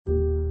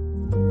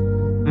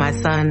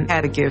my son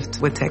had a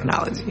gift with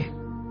technology.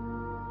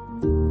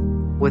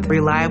 With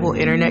reliable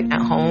internet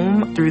at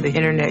home through the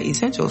Internet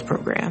Essentials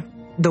program,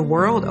 the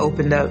world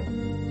opened up.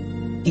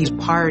 He's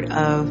part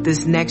of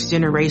this next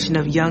generation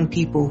of young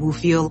people who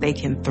feel they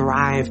can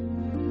thrive.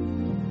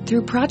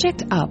 Through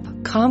Project UP,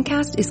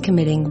 Comcast is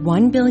committing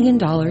 $1 billion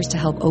to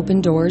help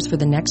open doors for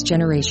the next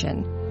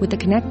generation with the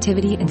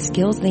connectivity and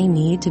skills they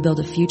need to build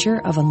a future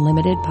of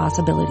unlimited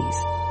possibilities.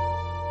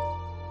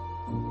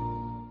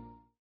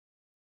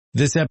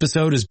 This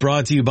episode is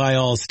brought to you by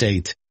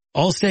Allstate.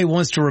 Allstate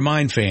wants to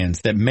remind fans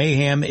that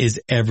mayhem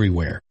is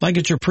everywhere, like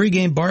at your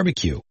pregame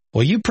barbecue.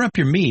 While you prep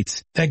your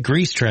meats, that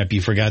grease trap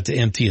you forgot to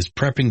empty is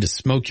prepping to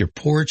smoke your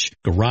porch,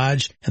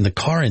 garage, and the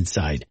car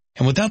inside.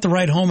 And without the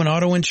right home and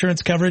auto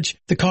insurance coverage,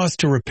 the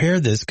cost to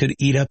repair this could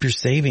eat up your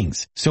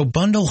savings. So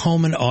bundle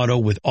home and auto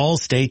with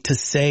Allstate to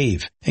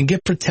save and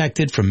get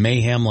protected from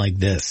mayhem like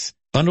this.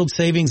 Bundled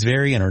savings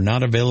vary and are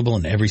not available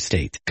in every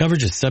state.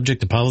 Coverage is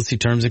subject to policy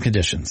terms and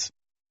conditions.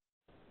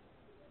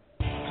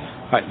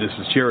 Hi, this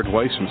is Jared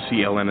Weiss from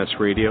CLNS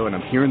Radio, and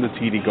I'm here in the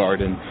TD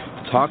Garden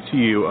to talk to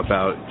you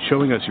about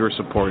showing us your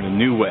support in a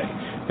new way.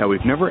 Now,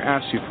 we've never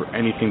asked you for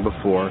anything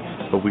before,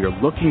 but we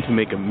are looking to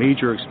make a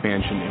major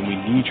expansion, and we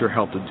need your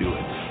help to do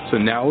it. So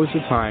now is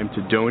the time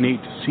to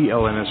donate to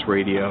CLNS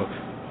Radio,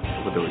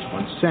 whether it's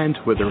 1 cent,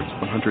 whether it's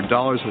 $100,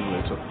 whether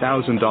it's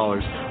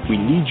 $1,000. We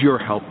need your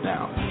help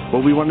now.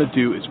 What we want to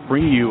do is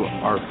bring you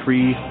our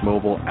free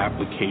mobile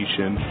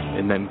application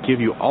and then give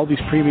you all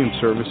these premium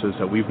services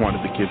that we've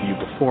wanted to give you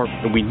before,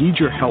 and we need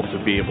your help to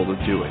be able to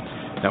do it.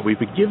 Now, we've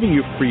been giving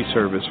you free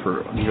service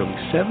for nearly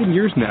 7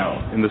 years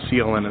now in the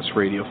CLNS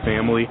Radio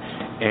family,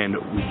 and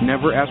we've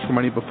never asked for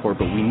money before,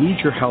 but we need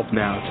your help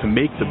now to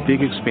make the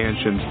big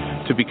expansions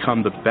to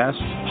become the best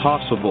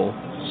possible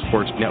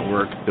sports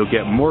network. You'll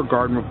get more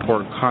Garden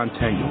Report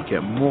content. You'll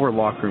get more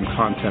locker room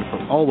content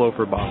from all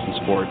over Boston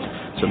sports.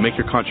 So make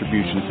your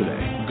contribution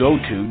today. Go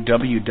to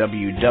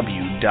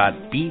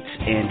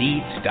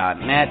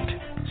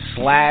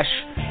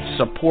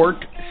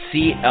www.beatsandeats.net/support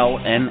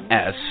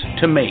CLNS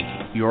to make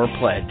your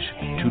pledge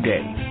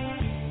today.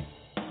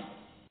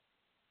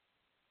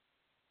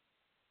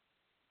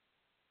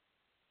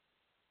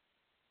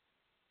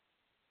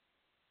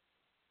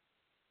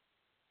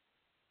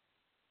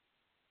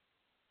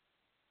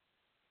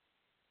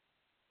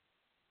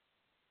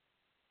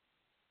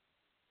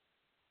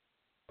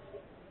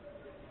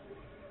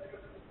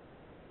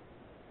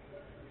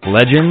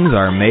 Legends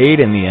are made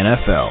in the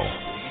NFL,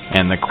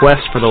 and the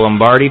quest for the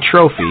Lombardi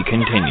Trophy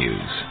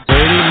continues.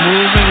 Brady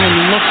moving and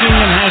looking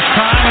and has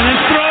time and then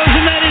throws,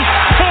 and that is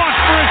caught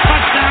for a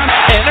touchdown.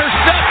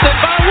 Intercepted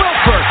by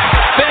Wilford.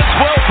 Vince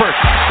Wilford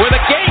with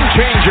a game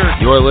changer.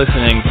 You're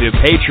listening to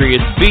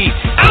Patriots Beat.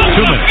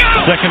 2 minutes.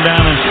 Second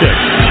down and 6.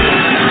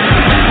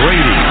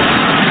 Brady.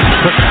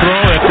 Quick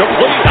throw.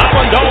 Complete.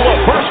 Amendola.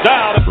 First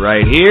down.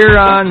 Right here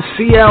on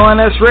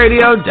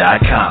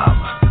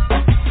CLNSradio.com.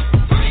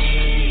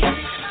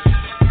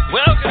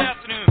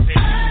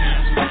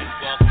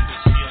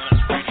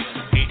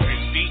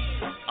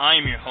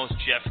 I'm your host,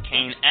 Jeff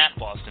Kane, at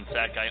Boston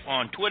Fat Guy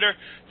on Twitter.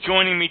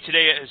 Joining me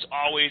today, as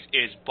always,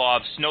 is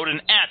Bob Snowden,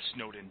 at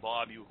Snowden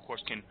Bob. You, of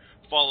course, can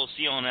follow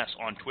CLNS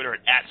on Twitter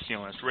at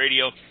CLNS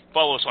Radio.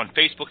 Follow us on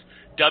Facebook,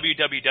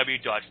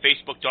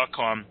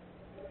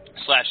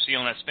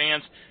 www.facebook.com/CLNS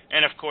fans.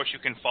 And, of course, you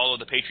can follow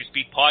the Patriots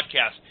Beat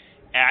podcast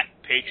at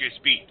Patriots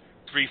Beat.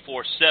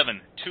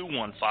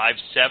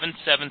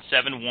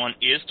 347-215-7771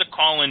 is the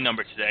call-in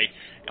number today.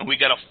 And we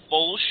got a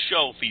full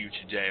show for you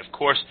today. Of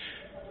course,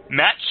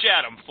 Matt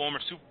Chatham, former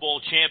Super Bowl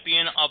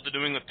champion of the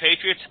New England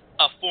Patriots,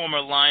 a former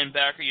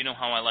linebacker. You know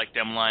how I like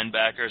them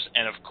linebackers.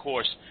 And, of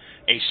course,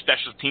 a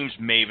special teams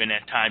maven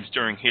at times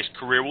during his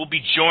career, will be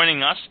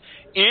joining us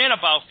in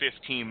about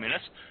 15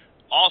 minutes.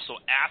 Also,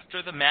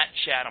 after the Matt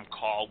Chatham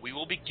call, we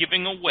will be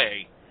giving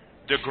away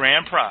the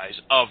grand prize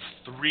of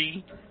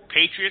 3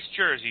 Patriots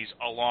jerseys,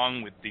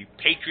 along with the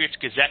Patriots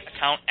Gazette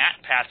account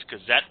at Pats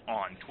Gazette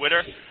on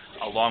Twitter,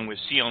 along with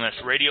CLNS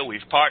Radio.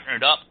 We've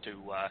partnered up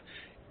to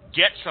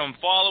get some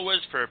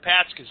followers for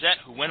Pat's Gazette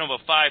who went over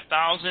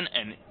 5,000,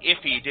 and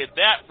if he did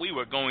that, we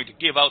were going to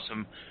give out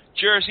some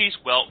jerseys.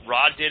 Well,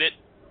 Rod did it.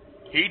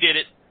 He did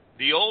it.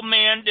 The old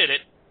man did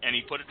it, and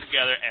he put it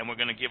together, and we're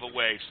going to give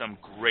away some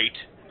great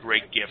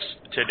gifts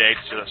today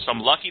to some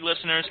lucky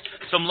listeners,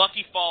 some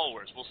lucky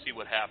followers. We'll see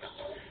what happens.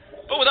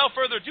 But without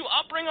further ado,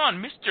 I'll bring on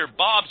Mr.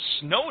 Bob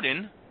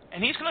Snowden,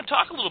 and he's going to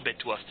talk a little bit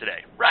to us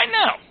today, right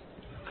now.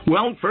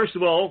 Well, first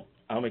of all,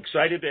 I'm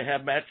excited to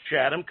have Matt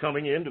Chatham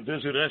coming in to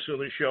visit us on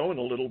the show in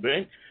a little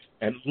bit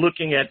and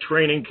looking at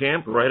training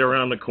camp right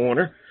around the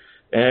corner.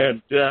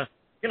 And,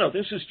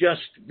 this is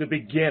just the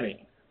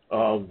beginning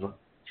of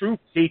true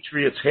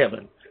Patriots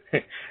heaven.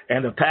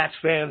 And the Pats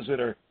fans that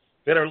are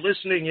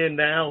listening in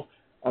now,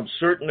 I'm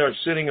certain are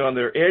sitting on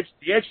the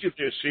edge of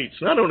their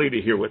seats, not only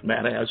to hear what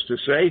Matt has to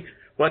say,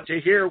 but to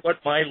hear what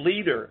my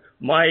leader,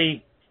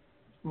 my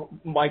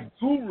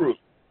guru,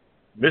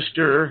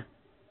 Mr.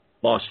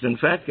 Boston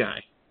Fat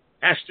Guy,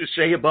 has to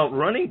say about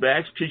running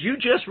backs, because you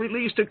just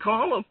released a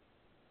column.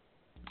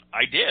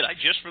 I did. I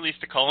just released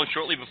a call-in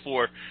shortly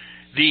before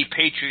the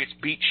Patriots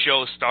Beat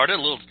show started.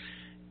 A little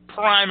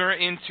primer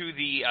into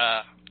the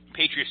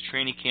Patriots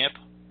training camp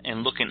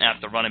and looking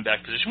at the running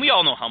back position. We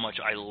all know how much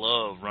I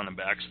love running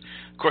backs.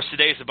 Of course,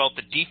 today is about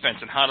the defense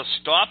and how to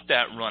stop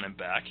that running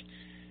back.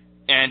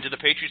 And do the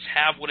Patriots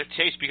have what it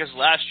takes? Because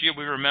last year,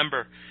 we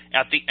remember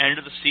at the end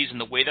of the season,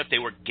 the way that they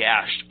were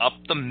gashed up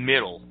the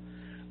middle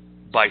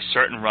by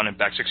certain running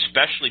backs,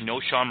 especially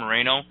No Sean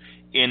Moreno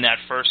in that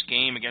first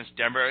game against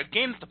Denver, a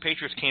game that the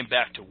Patriots came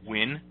back to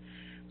win,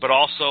 but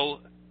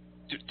also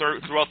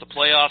throughout the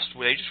playoffs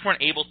where they just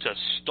weren't able to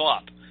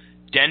stop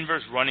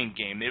Denver's running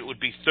game. It would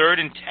be 3rd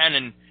and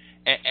 10,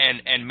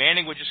 and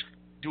Manning would just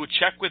do a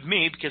check with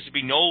me because there'd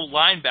be no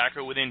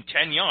linebacker within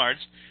 10 yards,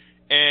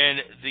 and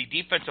the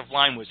defensive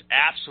line was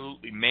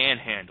absolutely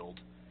manhandled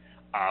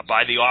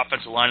by the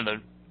offensive line of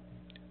the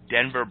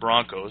Denver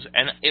Broncos,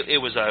 and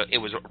it was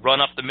a run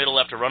up the middle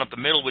after run up the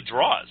middle with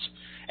draws,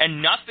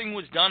 and nothing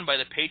was done by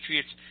the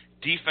Patriots'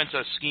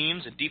 defensive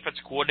schemes and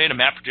defensive coordinator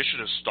Matt Patricia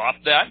to stop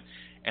that,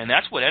 and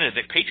that's what ended.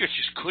 The Patriots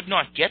just could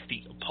not get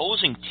the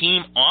opposing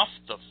team off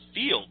the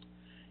field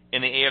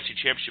in the AFC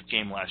Championship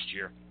game last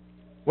year.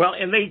 Well,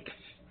 and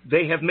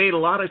they have made a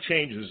lot of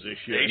changes this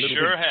year. They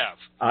sure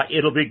have.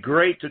 It'll be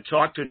great to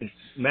talk to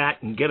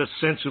Matt and get a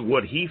sense of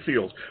what he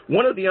feels.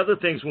 One of the other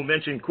things we'll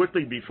mention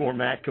quickly before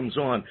Matt comes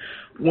on,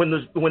 when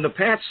the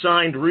Pats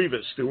signed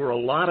Revis, there were a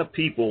lot of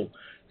people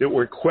that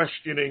were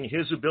questioning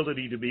his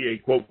ability to be a,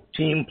 quote,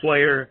 team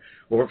player,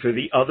 or for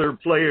the other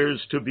players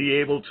to be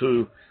able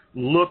to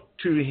look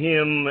to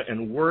him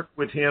and work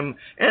with him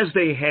as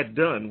they had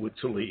done with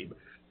Talib.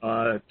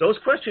 Those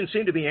questions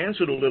seem to be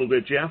answered a little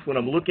bit, Jeff, when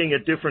I'm looking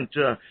at different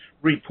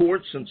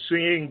reports and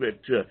seeing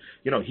that,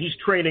 he's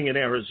training in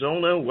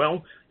Arizona.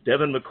 Well,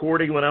 Devin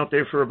McCourty went out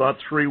there for about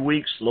 3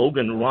 weeks.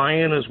 Logan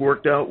Ryan has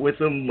worked out with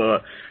him.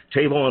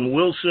 Tavon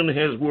Wilson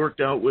has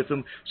worked out with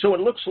him. So it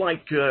looks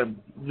like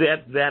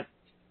that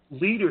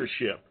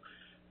leadership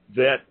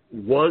that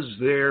was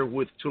there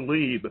with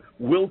Talib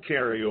will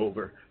carry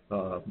over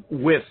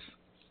with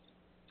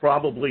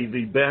probably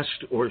the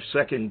best or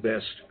second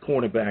best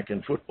cornerback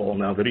in football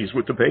now that he's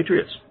with the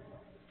Patriots.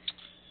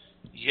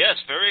 Yes,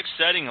 very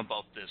exciting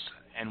about this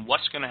and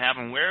what's going to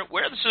happen. Where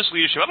this is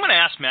leadership. I'm going to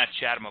ask Matt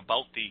Chatham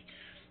about the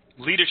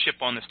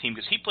leadership on this team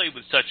because he played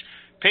with such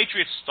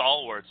Patriots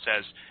stalwarts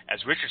as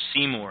Richard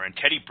Seymour and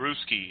Teddy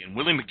Bruschi and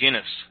Willie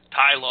McGinnis,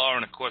 Ty Law,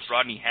 and, of course,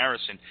 Rodney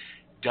Harrison.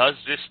 Does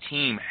this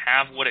team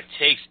have what it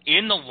takes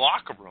in the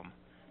locker room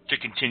to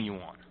continue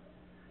on?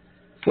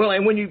 Well,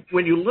 and when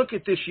you look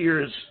at this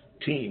year's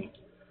team,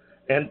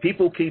 and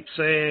people keep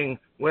saying,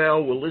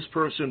 well, will this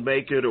person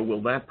make it or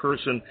will that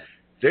person?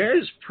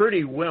 There's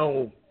pretty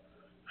well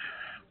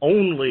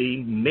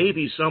only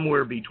maybe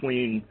somewhere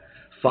between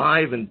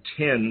 5 and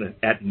 10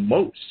 at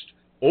most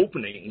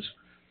openings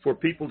for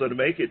people to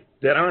make it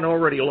that aren't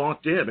already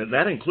locked in, and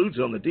that includes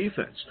on the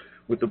defense.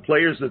 With the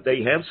players that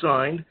they have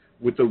signed,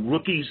 with the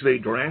rookies they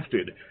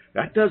drafted,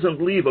 that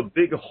doesn't leave a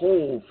big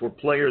hole for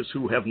players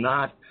who have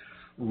not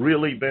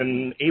really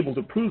been able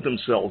to prove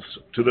themselves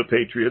to the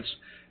Patriots.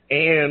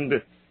 And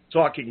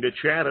talking to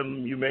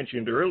Chatham, you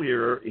mentioned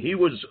earlier, he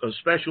was a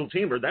special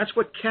teamer. That's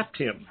what kept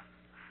him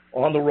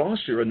on the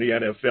roster in the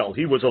NFL.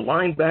 He was a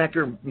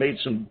linebacker, made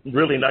some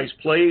really nice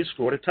plays,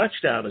 scored a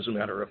touchdown, as a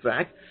matter of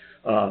fact.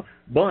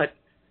 But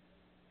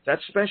that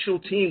special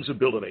teams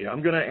ability,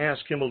 I'm going to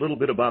ask him a little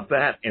bit about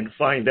that and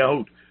find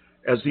out,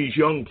 as these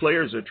young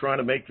players are trying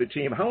to make the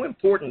team, how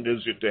important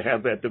is it to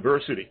have that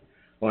diversity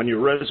on your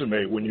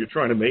resume when you're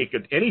trying to make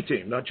it any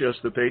team, not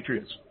just the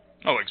Patriots?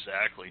 Oh,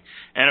 exactly.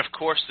 And, of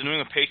course, the New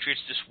England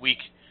Patriots this week,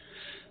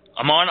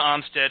 Amon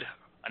Armstead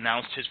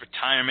announced his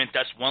retirement.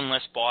 That's one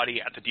less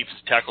body at the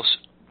defensive tackle.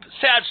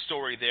 Sad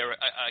story there.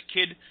 A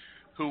kid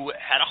who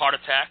had a heart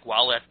attack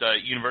while at the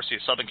University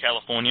of Southern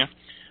California,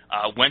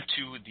 went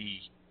to the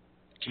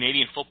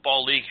Canadian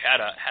Football League, had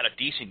a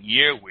decent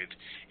year with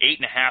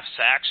 8.5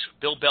 sacks.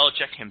 Bill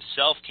Belichick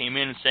himself came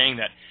in saying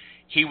that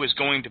he was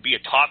going to be a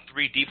top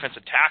 3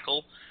 defensive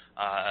tackle.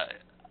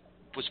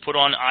 Was put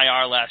on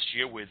IR last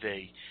year with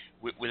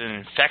an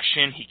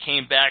infection. He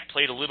came back,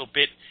 played a little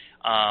bit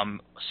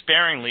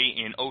sparingly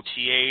in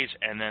OTAs,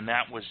 and then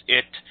that was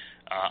it,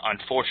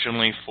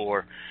 unfortunately,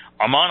 for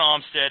Amon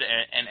Armstead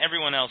and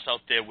everyone else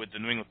out there with the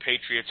New England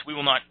Patriots. We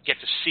will not get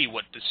to see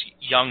what this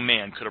young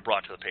man could have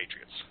brought to the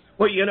Patriots.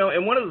 Well,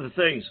 and one of the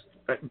things,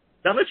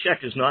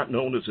 Belichick is not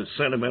known as a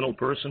sentimental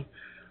person.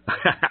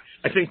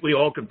 I think we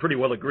all can pretty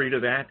well agree to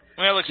that.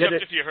 Well, except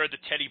if you heard the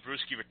Teddy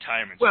Bruschi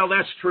retirement. Well,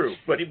 that's true.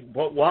 But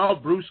while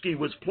Bruschi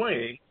was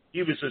playing,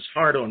 he was as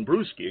hard on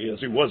Bruschi as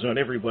he was on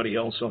everybody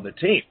else on the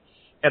team.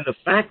 And the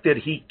fact that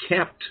he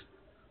kept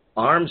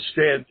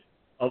Armstead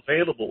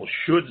available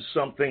should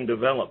something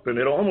develop. And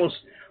it almost,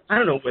 I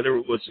don't know whether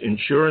it was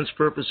insurance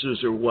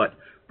purposes or what,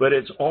 but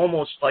it's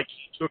almost like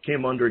he took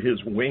him under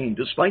his wing,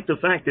 despite the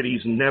fact that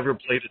he's never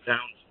played it down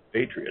with the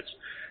Patriots.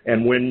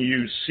 And when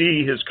you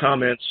see his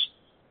comments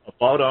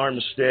about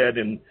Armstead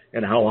and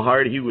how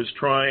hard he was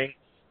trying,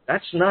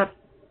 that's not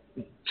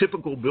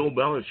typical Bill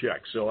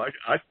Belichick. So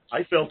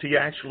I felt he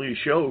actually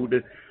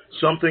showed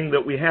something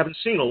that we haven't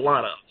seen a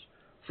lot of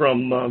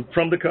from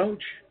the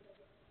coach.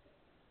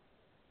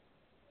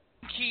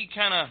 He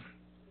kind of,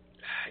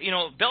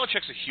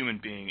 Belichick's a human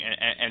being,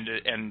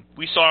 and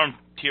we saw him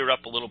tear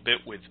up a little bit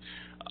with,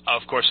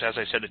 of course, as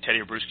I said, the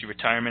Teddy Bruschi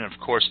retirement. Of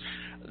course,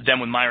 then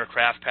when Myra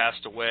Kraft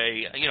passed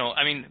away,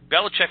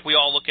 Belichick, we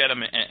all look at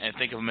him and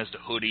think of him as the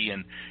hoodie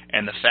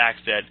and the fact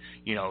that,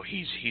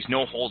 he's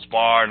no holds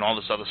barred and all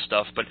this other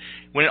stuff. But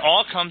when it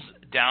all comes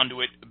down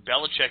to it,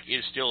 Belichick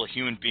is still a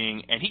human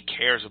being, and he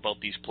cares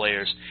about these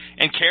players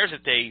and cares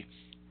that they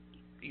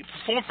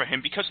perform for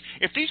him, because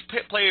if these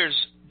players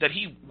that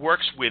he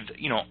works with,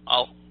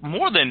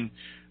 more than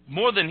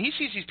he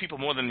sees these people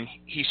more than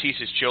he sees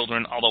his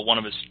children, although one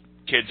of his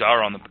kids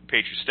are on the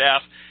Patriots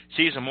staff,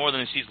 sees them more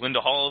than he sees Linda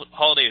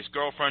Holiday, his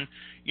girlfriend.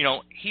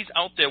 He's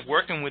out there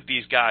working with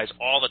these guys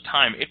all the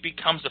time. It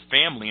becomes a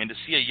family, and to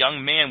see a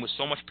young man with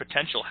so much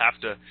potential have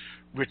to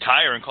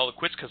retire and call it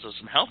quits because of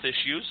some health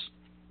issues,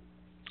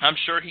 I'm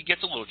sure he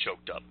gets a little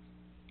choked up.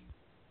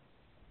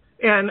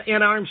 And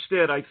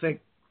Armstead, I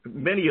think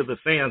many of the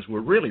fans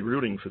were really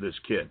rooting for this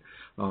kid.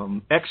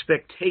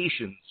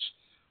 Expectations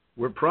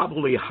were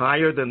probably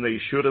higher than they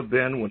should have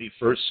been when he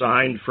first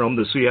signed from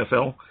the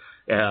CFL.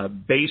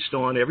 Based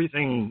on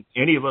everything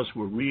any of us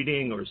were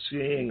reading or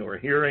seeing or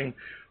hearing,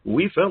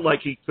 we felt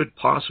like he could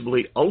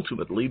possibly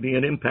ultimately be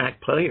an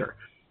impact player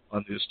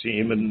on this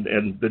team,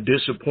 and the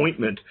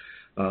disappointment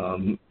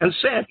and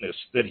sadness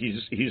that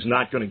he's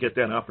not going to get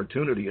that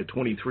opportunity at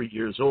 23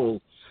 years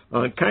old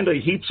kind of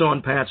heaps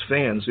on Pat's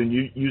fans, and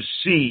you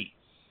see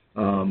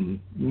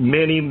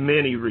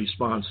many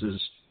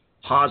responses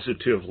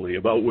positively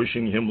about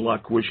wishing him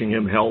luck, wishing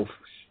him health.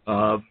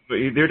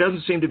 There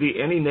doesn't seem to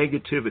be any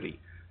negativity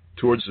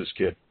towards this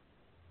kid.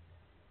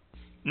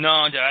 No,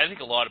 I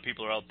think a lot of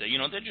people are out there.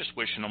 They're just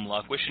wishing him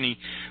luck, wishing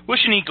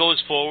he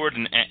goes forward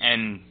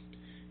and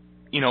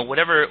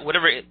whatever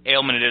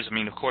ailment it is. I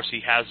mean, of course,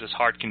 he has this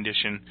heart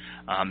condition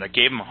that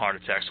gave him a heart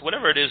attack. So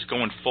whatever it is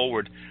going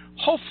forward,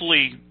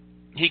 hopefully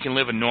he can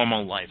live a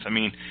normal life. I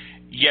mean,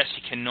 yes,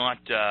 he cannot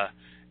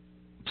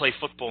play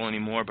football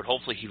anymore, but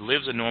hopefully he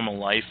lives a normal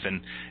life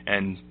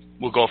and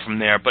we'll go from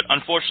there. But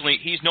unfortunately,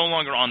 he's no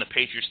longer on the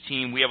Patriots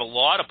team. We have a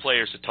lot of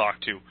players to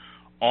talk to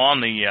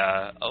on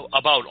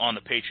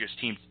the Patriots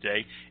team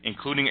today,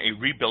 including a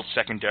rebuilt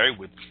secondary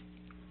with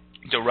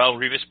Darrelle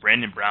Revis,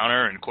 Brandon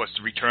Browner, and, of course,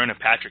 the return of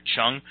Patrick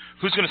Chung.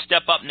 Who's going to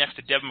step up next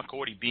to Devin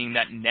McCourty being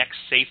that next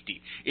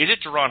safety? Is it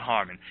Jerron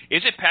Harmon?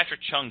 Is it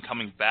Patrick Chung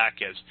coming back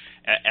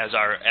as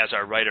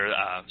our writer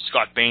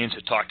Scott Baines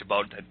had talked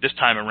about this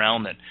time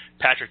around, that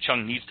Patrick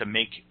Chung needs to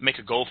make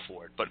a go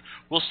for it? But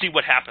we'll see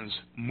what happens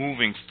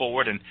moving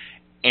forward.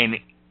 And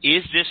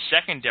is this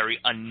secondary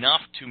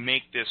enough to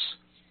make this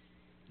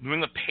New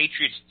England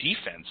Patriots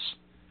defense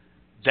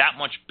that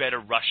much better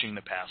rushing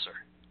the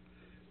passer?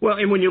 Well,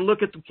 and when you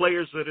look at the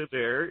players that are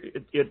there,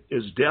 it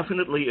is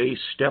definitely a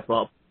step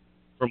up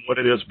from what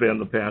it has been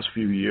the past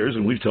few years,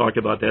 and we've talked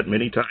about that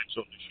many times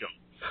on the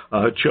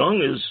show.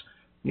 Chung is,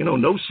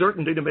 no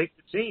certainty to make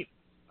the team.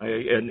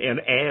 And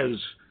as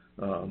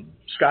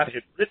Scott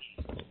had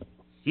written,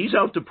 he's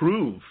out to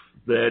prove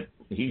that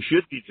he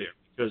should be there,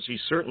 because he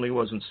certainly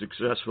wasn't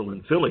successful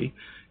in Philly.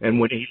 And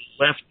when he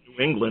left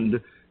New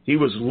England, he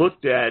was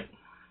looked at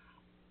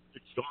the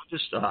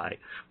jaundiced eye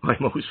by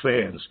most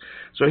fans.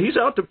 So he's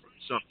out to prove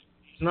something.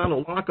 He's not a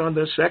lock on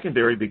this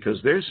secondary, because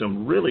there's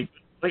some really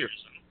good players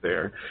out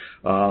there.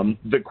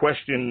 The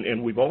question,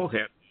 and we've all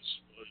had this,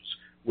 was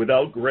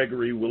without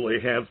Gregory, will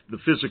they have the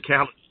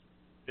physicality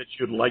that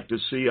you'd like to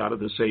see out of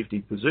the safety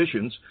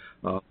positions?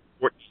 A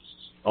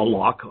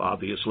lock,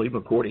 obviously,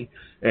 McCourty.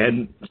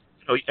 And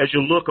as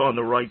you look on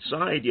the right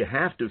side, you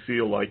have to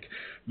feel like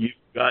you've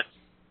got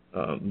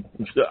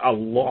a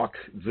lock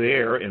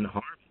there in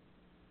Harmon.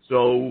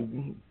 So,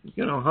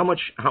 how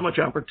much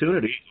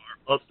opportunity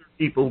are other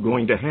people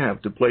going to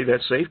have to play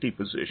that safety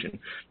position,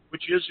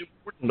 which is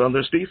important on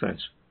this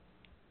defense?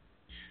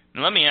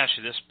 Now, let me ask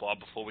you this, Bob,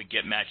 before we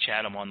get Matt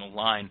Chatham on the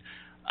line.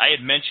 I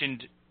had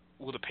mentioned,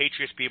 will the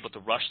Patriots be able to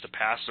rush the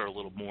passer a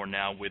little more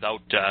now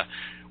without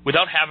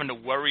having to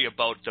worry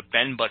about the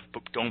bend but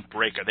don't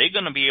break? Are they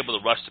going to be able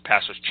to rush the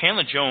passers?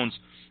 Chandler Jones,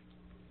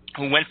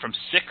 who went from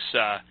six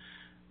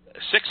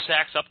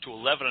sacks up to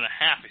 11 and a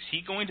half, is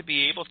he going to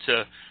be able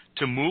to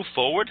move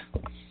forward?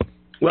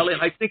 Well,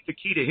 and I think the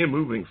key to him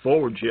moving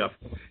forward, Jeff,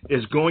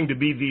 is going to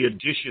be the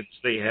additions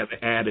they have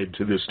added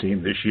to this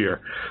team this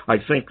year. I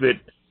think that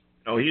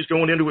he's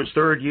going into his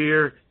third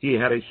year. He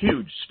had a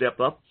huge step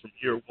up from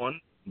year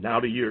one now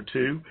to year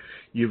two.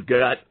 You've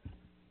got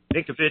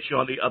Ninkovich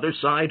on the other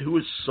side, who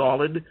is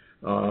solid,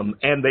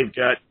 and they've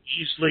got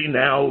Easley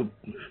now.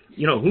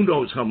 Who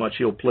knows how much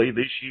he'll play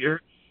this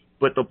year,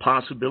 but the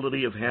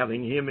possibility of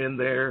having him in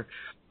there,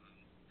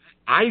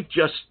 I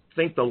just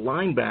think the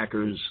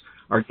linebackers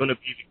are going to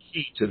be the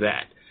key to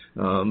that.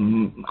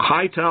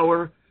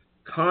 Hightower,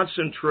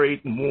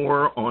 concentrate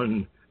more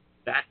on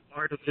that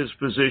part of his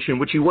position,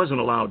 which he wasn't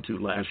allowed to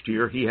last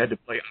year. He had to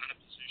play out of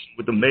position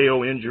with the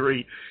Mayo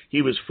injury.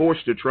 He was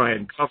forced to try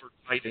and cover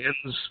tight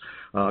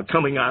ends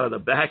coming out of the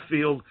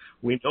backfield.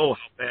 We know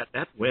how bad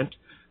that went.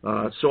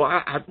 So,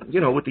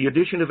 with the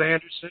addition of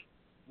Anderson,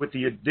 with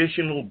the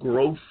additional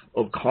growth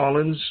of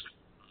Collins,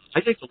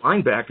 I think the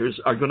linebackers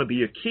are going to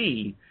be a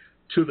key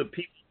to the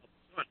people up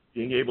front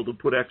being able to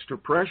put extra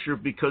pressure,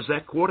 because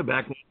that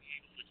quarterback won't be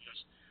able to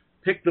just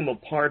pick them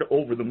apart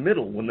over the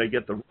middle when they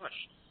get the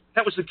rush.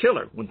 That was the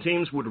killer, when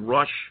teams would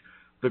rush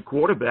the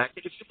quarterback.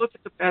 If you look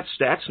at the Pat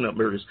stats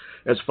numbers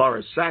as far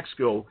as sacks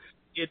go,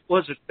 it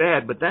wasn't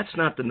bad, but that's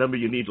not the number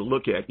you need to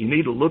look at. You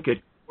need to look at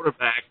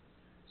quarterback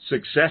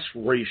success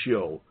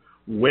ratio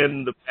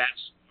when the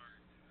Pats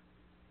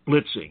are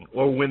blitzing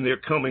or when they're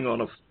coming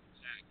on a sack.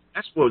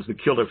 That's what was the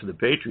killer for the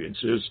Patriots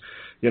is,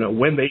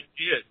 when they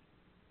did,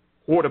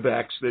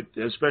 quarterbacks that,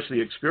 especially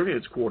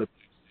experienced quarterbacks,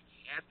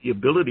 had the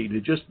ability to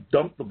just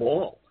dump the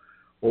ball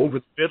over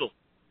the middle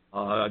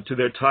to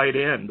their tight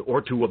end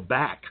or to a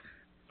back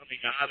coming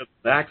out of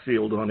the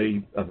backfield on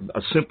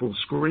a simple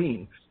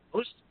screen.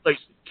 Those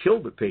places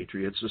killed the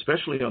Patriots,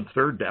 especially on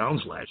third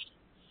downs last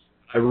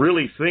year. I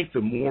really think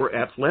the more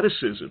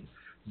athleticism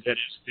that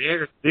is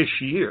there this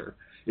year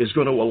is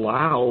going to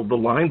allow the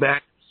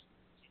linebackers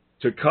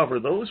to cover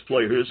those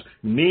players,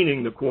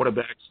 meaning the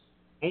quarterbacks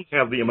won't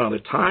have the amount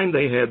of time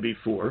they had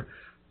before,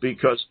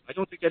 because I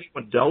don't think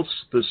anyone doubts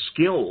the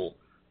skill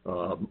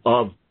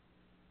of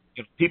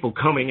people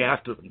coming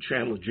after them,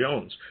 Chandler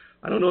Jones.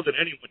 I don't know that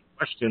anyone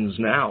questions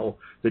now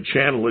that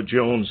Chandler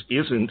Jones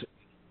isn't a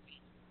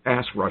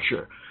pass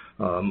rusher.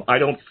 I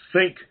don't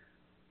think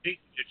he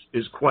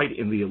is quite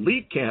in the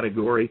elite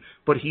category,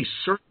 but he's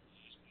certainly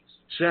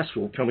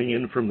successful coming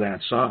in from that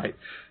side.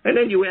 And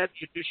then you add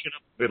the addition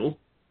up the middle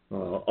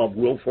of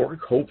Wilfork,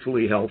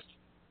 hopefully healthy,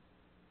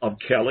 of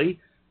Kelly,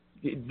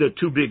 the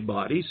two big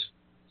bodies.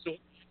 So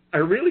I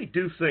really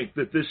do think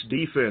that this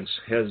defense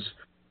has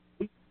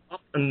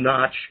up a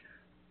notch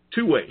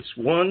two ways.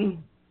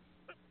 One,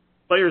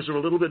 players are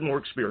a little bit more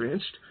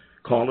experienced,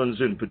 Collins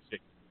in particular.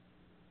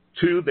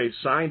 Two, they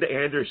signed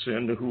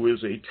Anderson, who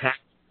is a tackle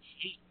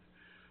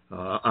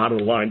out of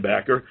the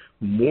linebacker,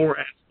 more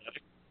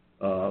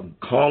athletic.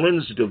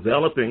 Collins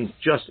developing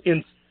just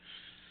in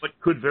what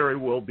could very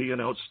well be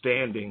an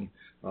outstanding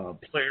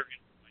player in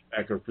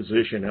the linebacker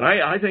position. And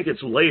I think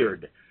it's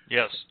layered.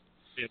 Yes.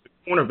 The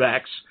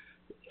cornerbacks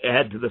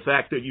add to the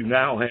fact that you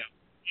now have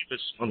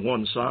Davis on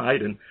one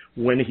side, and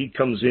when he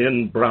comes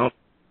in, Brown.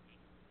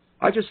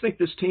 I just think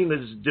this team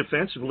is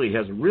defensively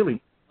has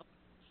really.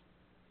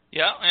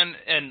 Yeah,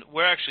 and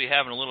we're actually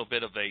having a little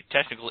bit of a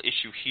technical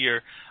issue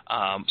here,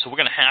 so we're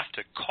going to have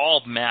to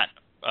call Matt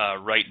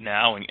right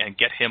now and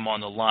get him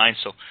on the line.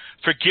 So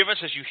forgive us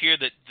as you hear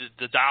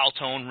the dial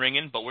tone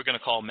ringing, but we're going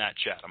to call Matt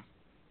Chatham.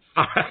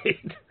 All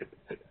right.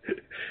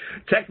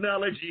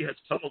 Technology has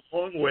come a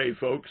long way,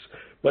 folks,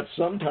 but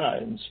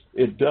sometimes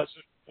it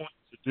doesn't want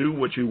to do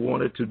what you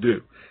want it to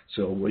do.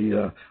 So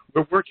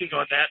we're working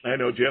on that, and I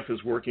know Jeff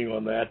is working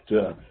on that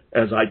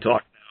as I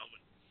talk now.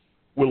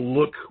 We'll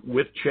look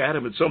with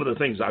Chatham at some of the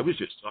things I was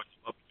just talking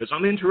about, because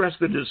I'm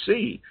interested to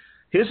see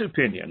his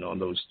opinion on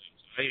those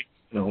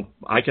things.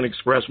 I can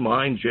express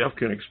mine, Jeff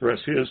can express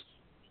his.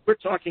 We're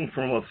talking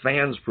from a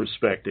fan's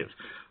perspective.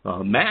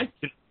 Matt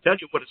can tell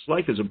you what it's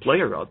like as a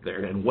player out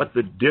there and what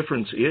the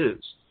difference is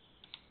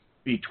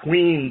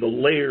between the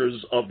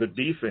layers of the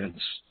defense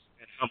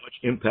and how much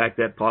impact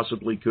that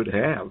possibly could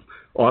have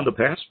on the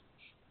pass.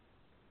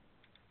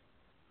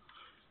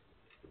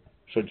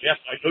 So, Jeff,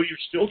 I know you're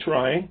still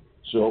trying,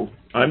 so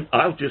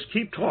I'll just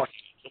keep talking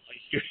until I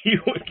hear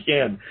you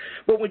again.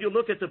 But when you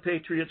look at the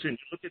Patriots and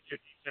you look at their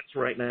defense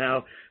right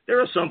now, there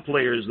are some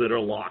players that are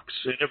locks,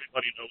 and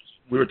everybody knows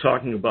we were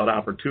talking about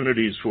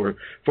opportunities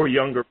for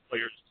younger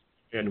players.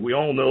 And we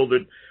all know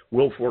that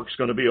Wilfork's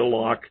going to be a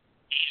lock.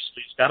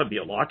 He's got to be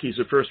a lock. He's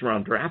a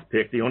first-round draft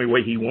pick. The only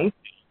way he won't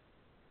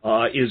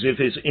be is if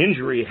his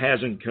injury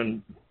hasn't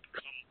come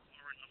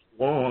far enough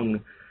along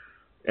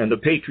and the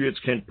Patriots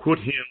can put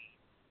him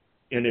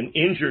in an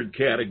injured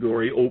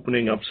category,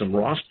 opening up some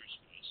roster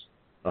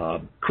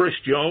space. Chris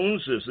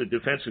Jones is the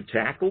defensive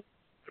tackle.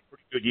 Had a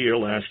pretty good year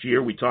last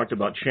year. We talked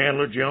about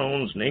Chandler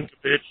Jones,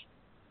 Ninkovich.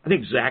 I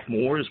think Zach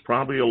Moore is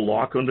probably a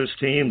lock on this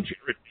team.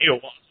 Jared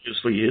Mayo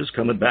obviously is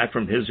coming back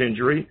from his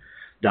injury.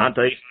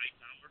 Dante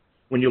Hightower.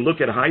 When you look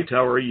at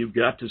Hightower, you've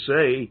got to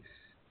say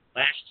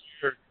last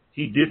year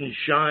he didn't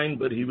shine,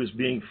 but he was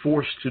being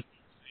forced to do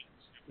things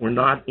that were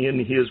not in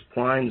his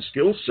prime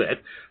skill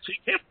set. So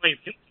you can't blame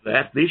him for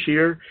that. This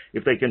year,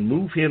 if they can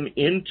move him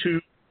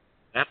into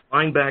that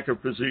linebacker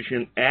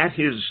position at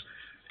his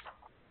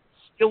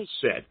skill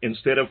set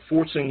instead of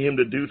forcing him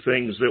to do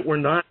things that were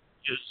not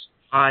his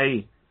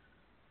high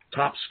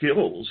top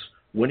skills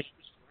when he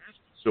was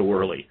drafted so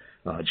early.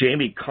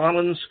 Jamie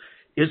Collins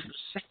is the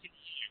second year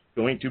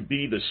going to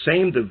be the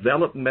same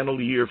developmental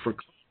year for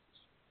Collins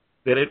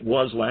that it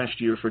was last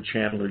year for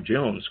Chandler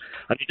Jones.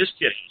 I mean, this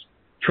kid has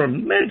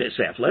tremendous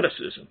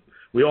athleticism.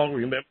 We all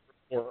remember,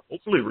 or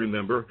hopefully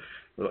remember,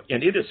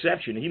 an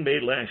interception he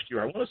made last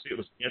year. I want to say it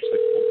was against the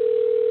Colts.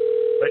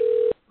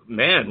 But,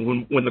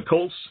 man, when the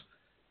Colts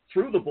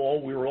threw the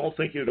ball, we were all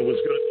thinking it was going to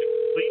be a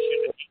completion,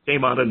 and he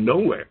came out of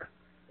nowhere.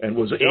 and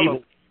was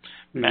able.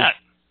 Matt.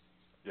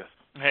 Yes.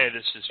 Hey,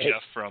 this is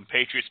Jeff from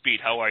Patriots Beat.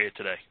 How are you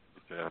today?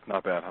 Yeah,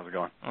 not bad. How's it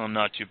going? Oh,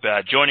 not too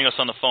bad. Joining us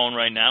on the phone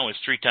right now is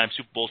three-time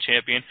Super Bowl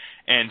champion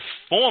and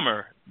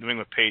former New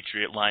England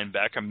Patriot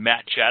linebacker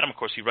Matt Chatham. Of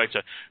course, he writes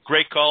a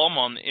great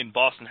column in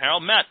Boston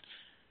Herald. Matt,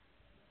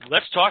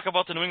 let's talk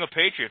about the New England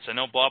Patriots. I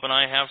know Bob and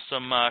I have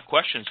some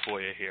questions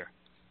for you here.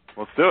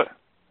 Let's do it.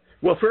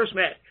 Well, first,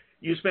 Matt,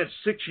 you spent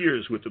 6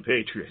 years with the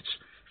Patriots.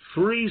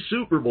 3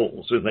 Super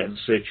Bowls in that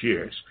 6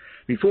 years.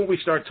 Before we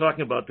start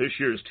talking about this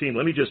year's team,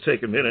 let me just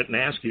take a minute and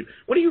ask you,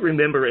 what do you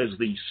remember as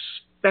the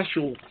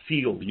special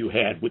feel you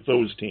had with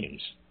those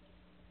teams?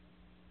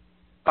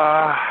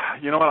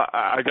 You know what?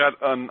 I got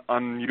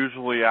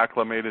unusually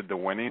acclimated to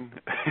winning.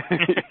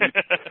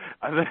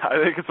 I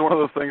think it's one of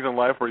those things in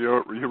life where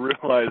you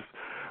realize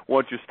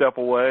once you step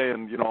away,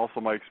 and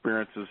also my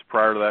experiences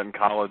prior to that in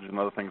college and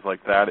other things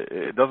like that,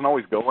 it doesn't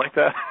always go like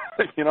that,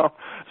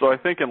 So I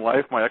think in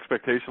life my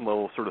expectation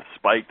level sort of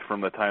spiked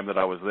from the time that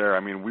I was there. I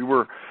mean, we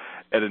were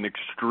at an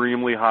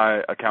extremely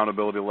high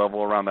accountability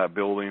level around that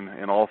building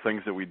in all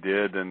things that we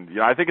did. And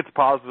I think it's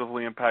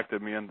positively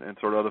impacted me in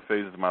sort of other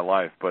phases of my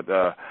life. But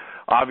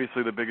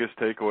obviously the biggest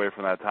takeaway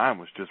from that time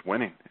was just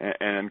winning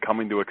and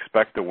coming to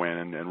expect to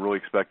win and really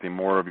expecting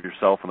more of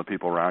yourself and the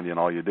people around you and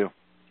all you do.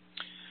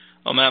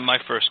 Well, Matt, my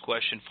first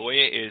question for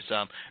you is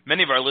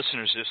many of our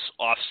listeners this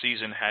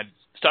off-season had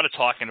started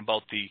talking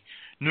about the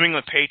New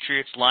England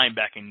Patriots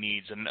linebacking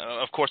needs. And,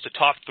 of course, the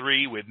top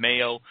 3 with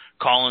Mayo,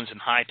 Collins, and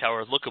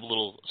Hightower look a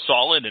little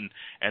solid,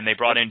 and they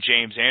brought in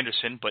James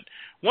Anderson. But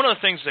one of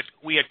the things that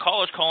we had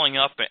callers calling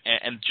up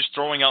and just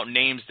throwing out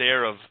names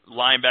there of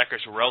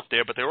linebackers who were out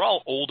there, but they were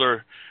all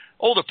older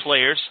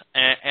players,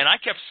 and I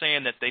kept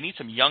saying that they need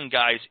some young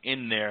guys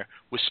in there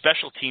with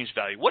special teams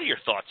value. What are your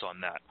thoughts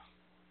on that?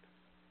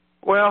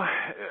 Well,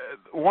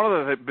 one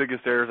of the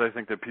biggest errors I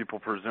think that people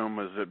presume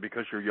is that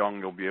because you're young,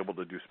 you'll be able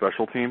to do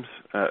special teams.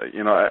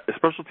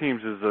 Special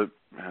teams is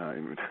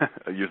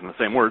using the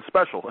same word,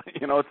 special.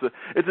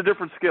 It's a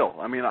different skill.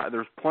 I mean,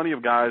 there's plenty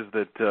of guys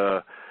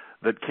that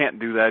can't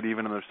do that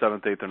even in their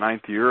 7th, 8th, or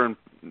 9th year, and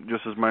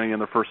just as many in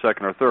their 1st,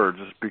 2nd, or 3rd.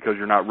 Just because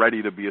you're not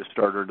ready to be a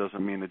starter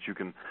doesn't mean that you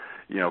can,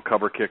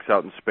 cover kicks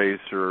out in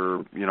space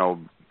or,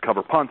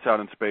 cover punts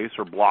out in space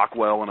or block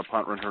well in a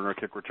punt return or a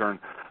kick return.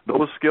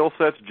 Those skill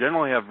sets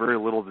generally have very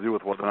little to do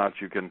with whether or not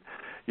you can,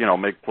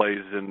 make plays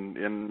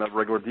in a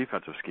regular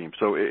defensive scheme.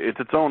 So it's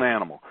its own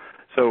animal.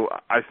 So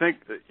I think,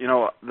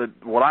 that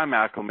what I'm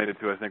acclimated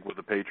to, I think, with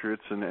the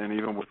Patriots and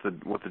even with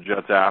the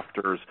Jets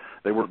after, is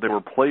they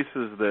were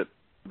places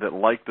that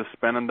liked to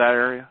spend in that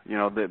area.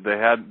 They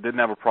didn't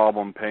have a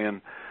problem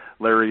paying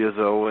Larry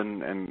Izzo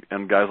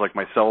and guys like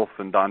myself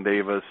and Don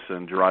Davis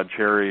and Gerard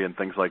Cherry and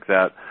things like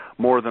that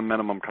more than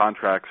minimum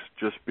contracts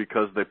just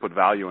because they put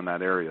value in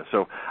that area.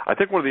 So I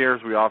think one of the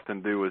errors we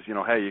often do is,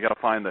 hey, you got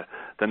to find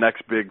the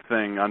next big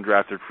thing,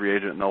 undrafted free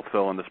agent, and they'll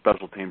fill in the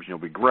special teams and you'll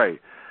be great.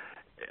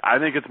 I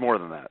think it's more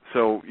than that.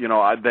 So,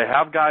 they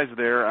have guys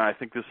there, and I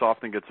think this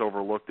often gets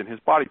overlooked, and his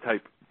body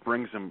type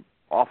brings him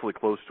awfully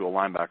close to a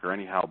linebacker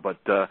anyhow, but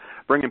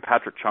bringing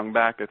Patrick Chung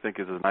back, I think,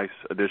 is a nice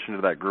addition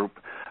to that group.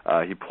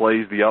 He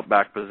plays the up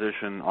back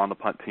position on the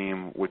punt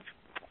team, which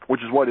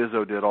is what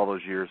Izzo did all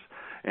those years,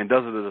 and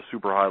does it at a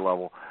super high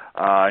level.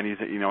 And he's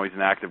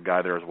an active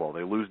guy there as well.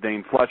 They lose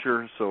Dane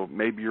Fletcher, so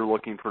maybe you're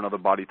looking for another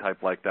body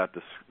type like that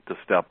to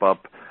step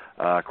up.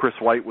 Chris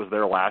White was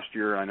there last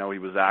year. I know he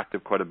was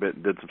active quite a bit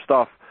and did some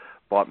stuff,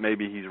 but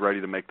maybe he's ready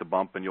to make the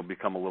bump, and you'll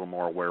become a little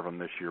more aware of him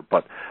this year.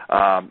 But,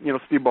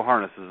 Steve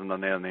Boharnis isn't the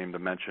name to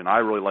mention. I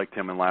really liked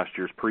him in last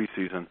year's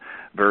preseason.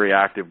 Very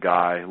active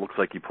guy. Looks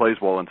like he plays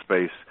well in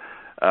space.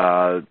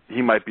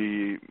 He might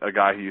be a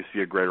guy who you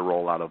see a greater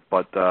role out of.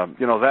 But,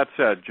 that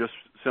said, just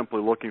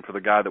simply looking for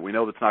the guy that we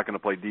know that's not going to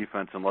play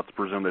defense, and let's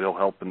presume that he'll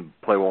help and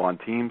play well on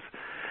teams.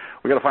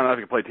 We got to find out if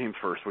he can play teams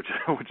first, which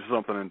is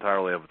something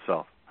entirely of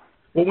itself.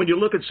 Well, when you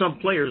look at some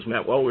players,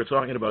 Matt, while we're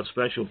talking about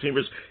special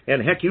teamers, and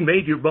heck, you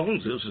made your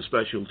bones as a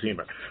special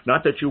teamer.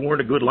 Not that you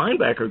weren't a good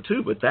linebacker,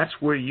 too, but that's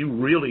where you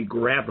really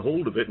grabbed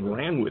hold of it and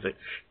ran with it.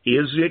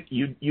 Is it,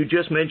 you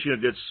just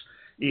mentioned it's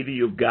either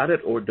you've got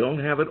it or don't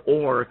have it,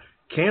 or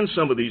can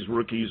some of these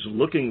rookies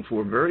looking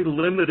for very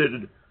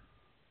limited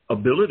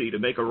ability to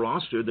make a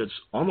roster that's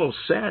almost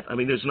set? I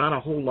mean, there's not a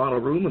whole lot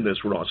of room in this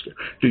roster.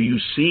 Do you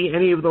see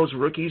any of those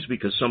rookies,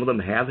 because some of them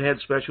have had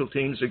special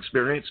teams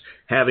experience,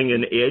 having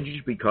an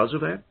edge because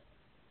of that?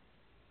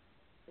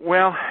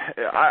 Well,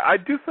 I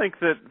do think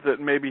that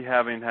maybe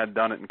having had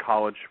done it in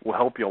college will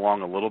help you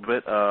along a little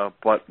bit.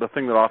 But the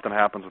thing that often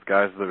happens with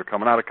guys that are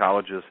coming out of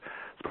college is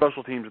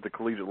special teams at the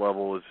collegiate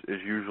level is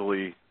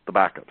usually the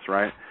backups,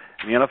 right?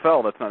 In the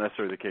NFL, that's not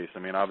necessarily the case. I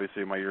mean,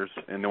 obviously, my years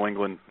in New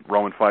England,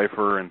 Roman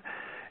Pfeiffer and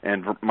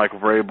Michael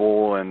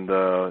Vrabel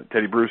and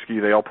Teddy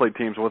Bruschi, they all played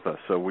teams with us.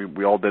 So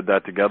we all did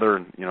that together,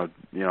 and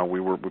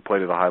we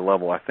played at a high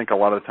level. I think a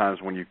lot of the times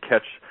when you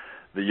catch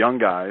the young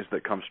guys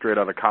that come straight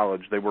out of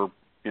college, they were,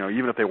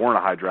 even if they weren't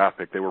a high draft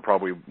pick, they were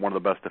probably one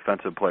of the best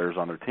defensive players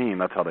on their team.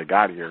 That's how they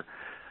got here.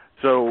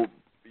 So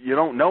you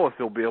don't know if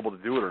they'll be able to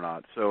do it or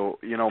not. So,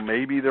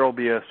 maybe there'll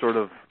be a sort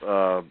of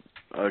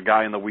a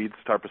guy in the weeds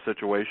type of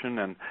situation,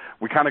 and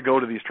we kind of go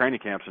to these training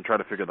camps and try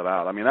to figure that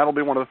out. I mean, that'll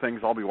be one of the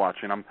things I'll be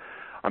watching.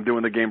 I'm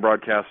doing the game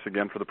broadcasts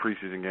again for the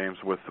preseason games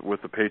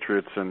with the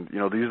Patriots, and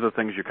these are the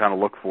things you kind of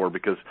look for,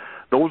 because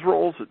those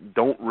roles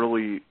don't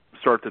really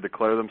start to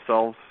declare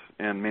themselves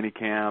in mini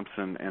camps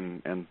and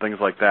things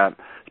like that.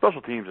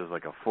 Special teams is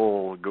like a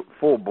full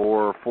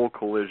bore, full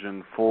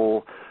collision,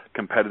 full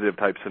competitive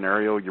type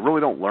scenario. You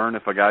really don't learn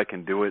if a guy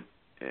can do it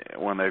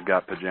when they've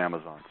got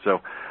pajamas on.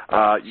 So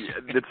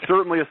it's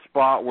certainly a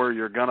spot where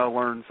you're going to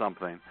learn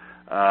something.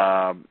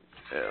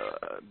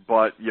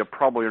 But you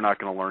probably are not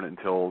going to learn it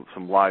until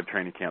some live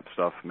training camp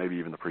stuff, maybe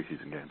even the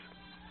preseason games.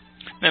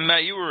 Now,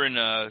 Matt, you were in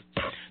the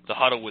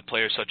huddle with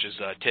players such as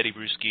Teddy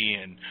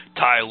Bruschi and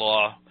Ty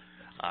Law,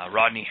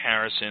 Rodney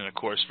Harrison, and, of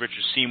course,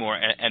 Richard Seymour,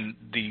 and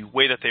the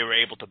way that they were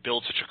able to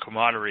build such a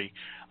camaraderie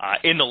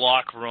in the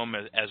locker room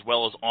as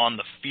well as on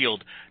the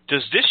field.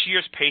 Does this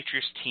year's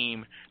Patriots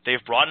team,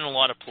 they've brought in a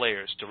lot of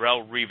players,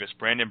 Darrelle Revis,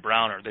 Brandon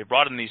Browner, they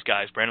brought in these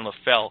guys, Brandon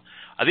LaFell.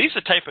 Are these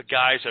the type of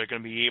guys that are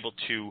going to be able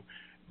to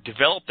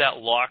develop that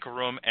locker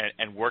room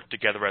and work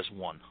together as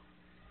one?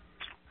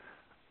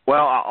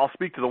 Well, I'll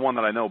speak to the one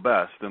that I know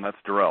best, and that's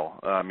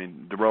Darrelle.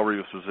 Darrelle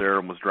Revis was there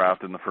and was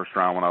drafted in the first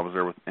round when I was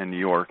there in New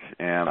York,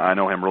 and I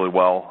know him really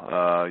well.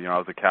 I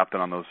was a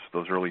captain on those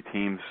early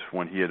teams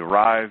when he had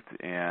arrived,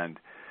 and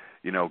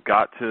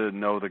got to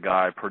know the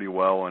guy pretty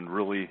well and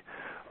really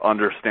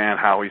understand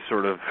how he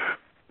sort of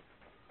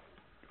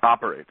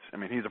operates. I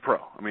mean, he's a pro.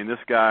 I mean, this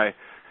guy,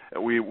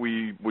 we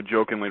would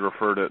jokingly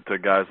refer to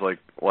guys like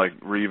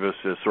Revis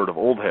as sort of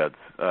old heads.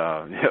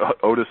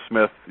 Otis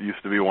Smith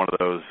used to be one of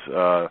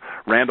those.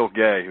 Randall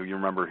Gay, who you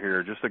remember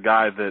here, just a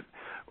guy that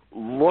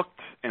looked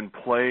and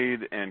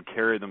played and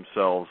carried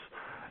themselves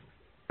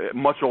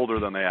much older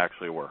than they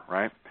actually were,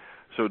 right?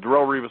 So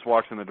Darrelle Revis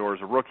walks in the door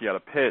as a rookie out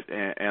of Pitt,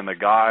 and the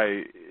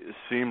guy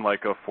seemed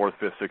like a 4th,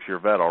 5th, 6-year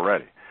vet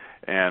already.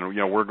 And,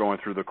 we're going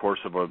through the course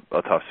of a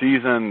tough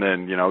season,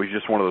 and, he's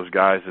just one of those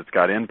guys that's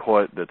got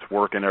input, that's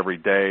working every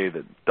day,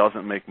 that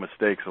doesn't make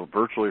mistakes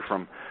virtually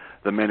from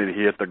the minute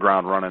he hit the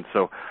ground running.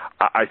 So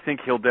I think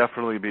he'll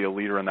definitely be a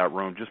leader in that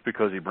room just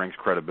because he brings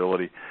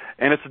credibility.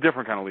 And it's a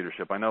different kind of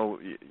leadership. I know,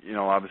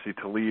 obviously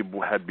Talib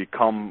had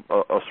become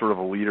a sort of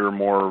a leader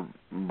more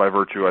by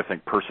virtue, I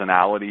think,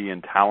 personality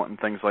and talent and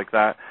things like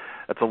that.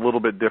 That's a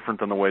little bit different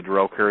than the way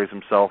Darrelle carries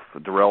himself.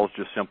 Darrelle is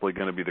just simply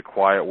going to be the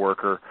quiet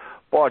worker,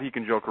 but he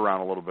can joke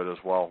around a little bit as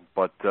well.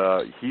 But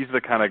he's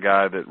the kind of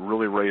guy that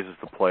really raises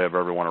the play of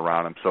everyone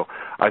around him. So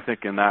I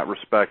think in that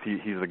respect,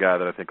 he's the guy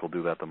that I think will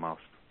do that the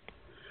most.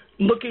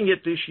 Looking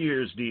at this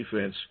year's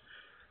defense,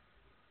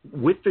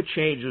 with the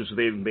changes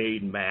they've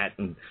made, Matt,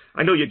 and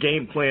I know you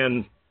game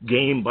plan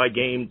game by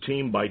game,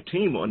 team by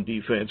team on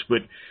defense,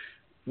 but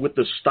with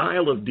the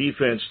style of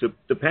defense,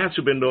 the Pats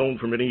have been known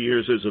for many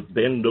years as a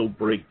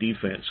bend-don't-break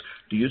defense.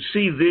 Do you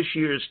see this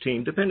year's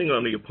team, depending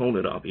on the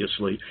opponent,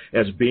 obviously,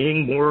 as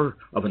being more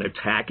of an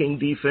attacking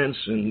defense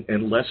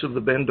and less of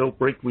the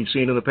bend-don't-break we've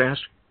seen in the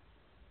past?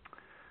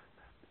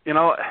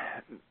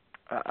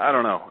 I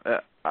don't know.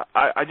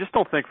 I just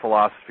don't think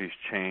philosophies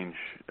change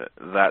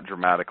that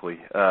dramatically.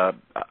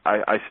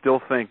 I still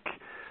think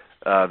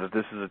that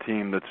this is a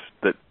team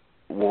that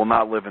will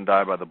not live and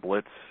die by the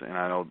blitz, and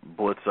I know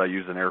blitz I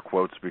use in air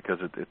quotes because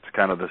it's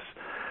kind of this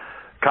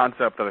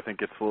concept that I think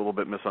gets a little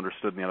bit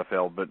misunderstood in the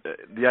NFL, but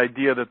the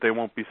idea that they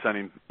won't be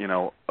sending, a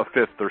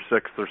 5th or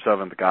 6th or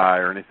 7th guy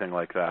or anything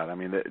like that. I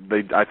mean,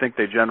 I think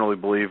they generally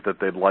believe that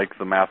they'd like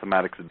the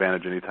mathematics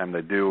advantage anytime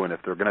they do, and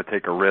if they're going to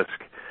take a risk,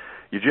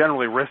 you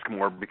generally risk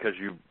more because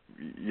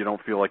you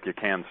don't feel like you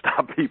can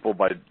stop people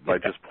by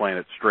just playing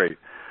it straight.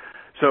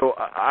 So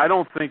I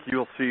don't think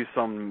you'll see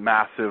some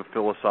massive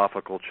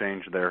philosophical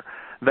change there.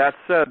 That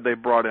said, they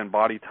brought in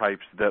body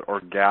types that are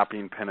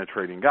gapping,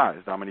 penetrating guys.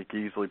 Dominique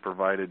Easley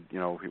provided,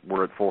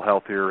 we're at full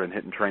health here and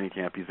hitting training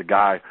camp. He's a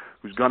guy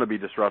who's going to be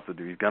disruptive.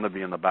 He's going to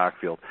be in the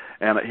backfield.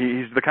 And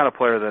he's the kind of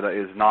player that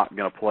is not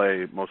going to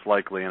play most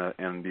likely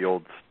in the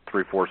old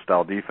 3-4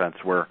 style defense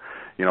where,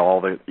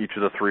 each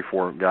of the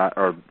 3-4 guys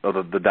or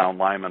the down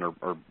linemen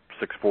are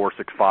 6'4",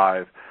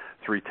 6'5",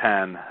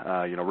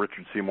 310,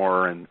 Richard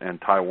Seymour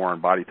and Ty Warren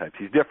body types.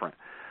 He's different.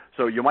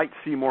 So you might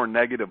see more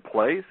negative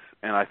plays,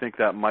 and I think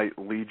that might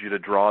lead you to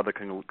draw the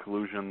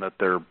conclusion that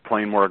they're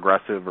playing more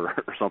aggressive or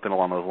something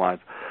along those lines.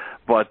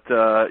 But,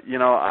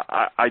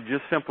 I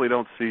just simply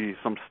don't see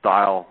some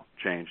style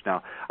change.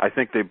 Now, I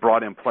think they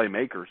brought in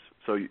playmakers,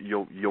 so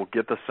you'll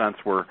get the sense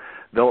where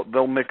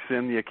they'll mix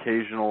in the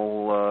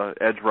occasional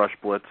edge rush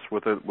blitz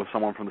with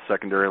someone from the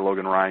secondary.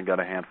 Logan Ryan got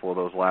a handful of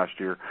those last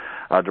year.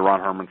 Deron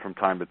Herman from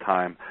time to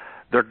time.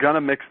 They're going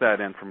to mix that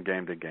in from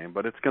game to game,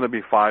 but it's going to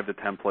be 5 to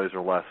 10 plays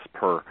or less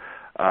per.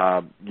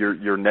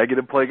 Your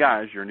negative play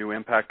guys, your new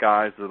impact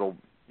guys that'll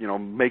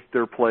make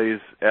their plays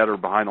at or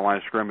behind the line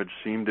of scrimmage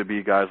seem to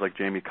be guys like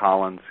Jamie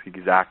Collins.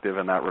 He's active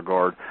in that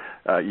regard.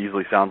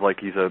 Easily sounds like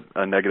he's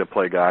a negative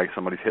play guy.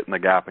 Somebody's hitting the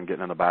gap and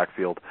getting in the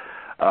backfield.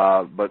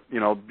 But,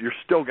 you're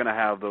still going to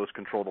have those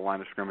control the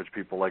line of scrimmage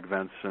people like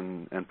Vince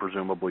and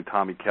presumably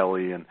Tommy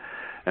Kelly and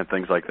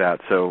things like that.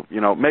 So,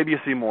 maybe you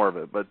see more of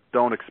it, but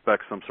don't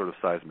expect some sort of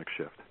seismic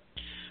shift.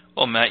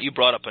 Well, Matt, you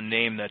brought up a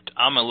name that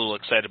I'm a little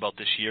excited about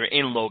this year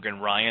in Logan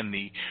Ryan,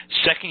 the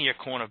second-year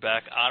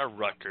cornerback out of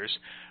Rutgers.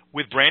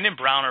 With Brandon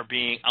Browner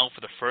being out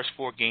for the first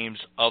 4 games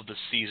of the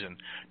season,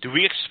 do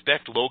we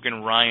expect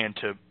Logan Ryan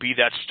to be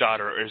that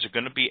starter, or is it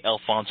going to be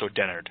Alfonso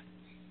Dennard?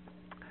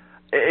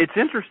 It's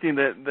interesting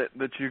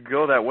that you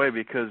go that way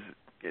because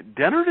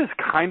Dennard is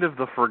kind of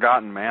the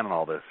forgotten man in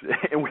all this.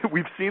 And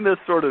we've seen this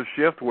sort of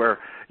shift where,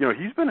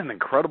 he's been an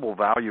incredible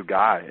value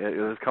guy.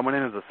 He's coming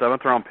in as a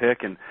 7th-round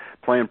pick and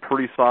playing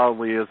pretty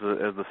solidly as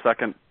the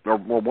second or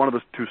one of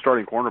the 2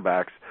 starting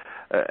cornerbacks.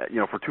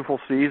 For 2 full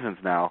seasons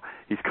now.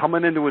 He's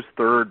coming into his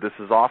 3rd. This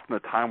is often a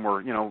time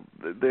where,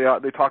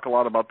 they talk a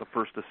lot about the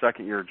first to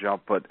second year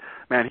jump, but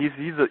man,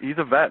 he's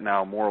a vet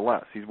now, more or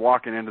less. He's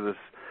walking into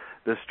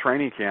this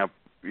training camp,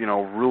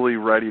 really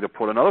ready to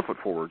put another foot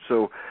forward.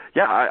 So,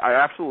 yeah, I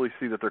absolutely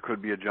see that there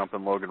could be a jump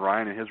in Logan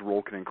Ryan, and his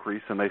role can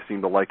increase, and they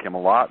seem to like him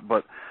a lot,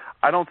 but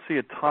I don't see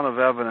a ton of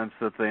evidence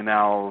that they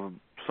now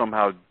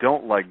somehow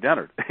don't like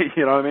Dennard.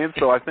 You know what I mean?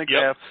 So I think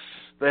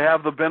they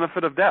have the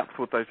benefit of depth,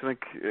 which I think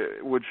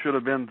should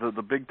have been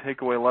the big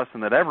takeaway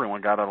lesson that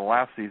everyone got out of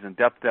last season,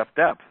 depth.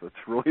 It's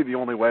really the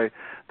only way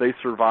they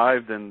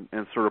survived and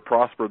sort of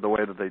prospered the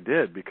way that they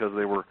did, because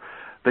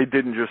they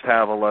didn't just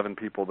have 11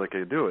 people that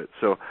could do it.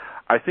 So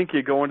I think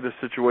you go into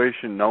this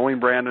situation knowing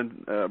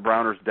Brandon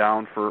Browner's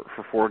down for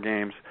 4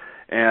 games,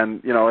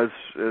 and,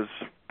 as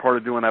part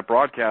of doing that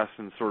broadcast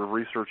and sort of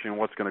researching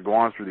what's going to go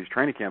on through these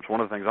training camps, one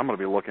of the things I'm going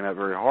to be looking at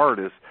very hard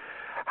is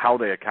how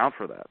they account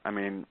for that. I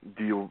mean,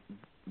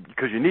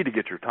 because you need to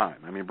get your time.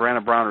 I mean,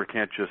 Brandon Browner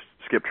can't just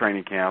skip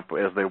training camp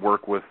as they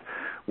work with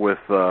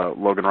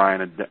Logan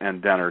Ryan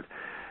and Dennard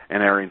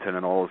and Arrington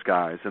and all those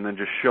guys, and then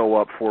just show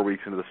up 4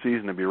 weeks into the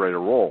season and be ready to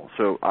roll.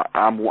 So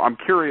I'm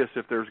curious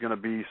if there's going to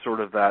be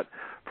sort of that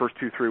first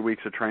 2-3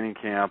 weeks of training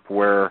camp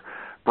where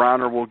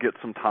Browner will get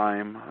some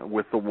time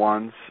with the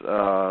ones,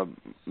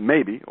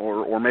 maybe,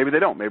 or maybe they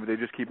don't. Maybe they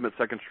just keep him at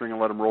second string and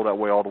let him roll that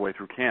way all the way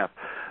through camp.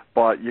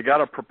 But you got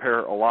to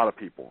prepare a lot of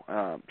people.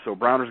 So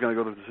Browner's going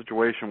to go through the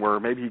situation where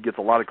maybe he gets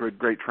a lot of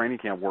great training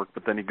camp work,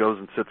 but then he goes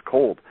and sits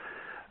cold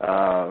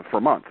for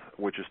a month,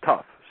 which is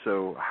tough.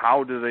 So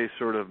how do they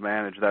sort of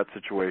manage that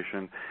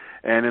situation?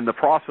 And in the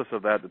process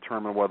of that,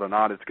 determine whether or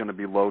not it's going to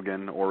be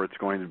Logan or it's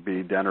going to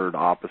be Dennard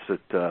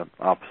opposite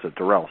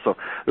Darrell. So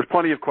there's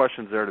plenty of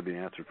questions there to be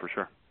answered for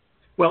sure.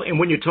 Well, and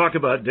when you talk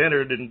about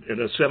Dennard in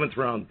a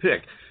 7th-round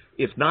pick,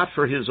 if not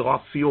for his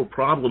off-field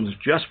problems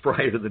just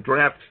prior to the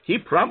draft, he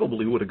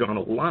probably would have gone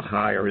a lot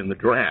higher in the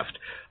draft.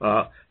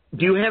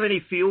 Do you have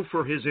any feel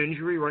for his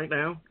injury right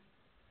now?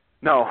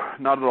 No,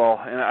 not at all.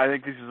 And I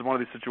think this is one of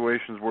these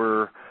situations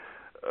where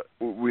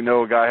we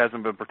know a guy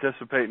hasn't been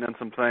participating in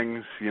some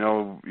things.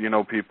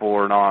 People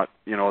are not,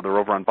 they're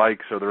over on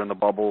bikes or they're in the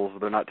bubbles. Or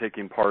they're not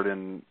taking part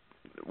in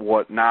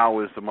what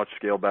now is the much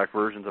scaled-back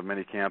versions of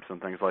mini camps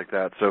and things like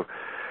that. So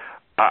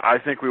I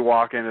think we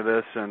walk into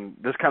this, and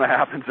this kind of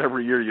happens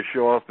every year. You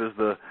show up as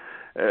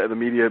the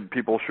media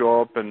people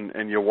show up,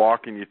 and you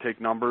walk and you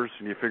take numbers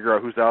and you figure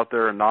out who's out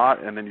there and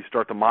not, and then you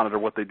start to monitor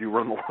what they do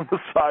run along the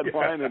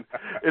sideline, and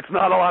it's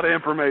not a lot of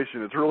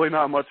information. It's really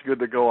not much good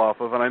to go off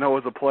of, and I know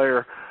as a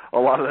player, a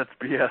lot of that's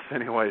BS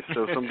anyway.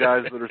 So some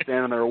guys that are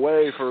standing there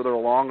way further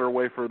along or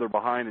way further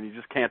behind, and you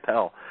just can't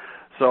tell.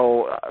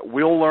 So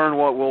we'll learn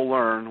what we'll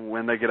learn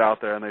when they get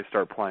out there and they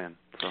start playing.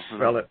 So,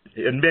 well,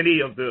 and many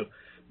of the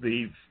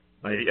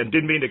I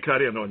didn't mean to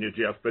cut in on you,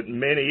 Jeff, but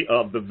many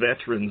of the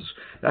veterans,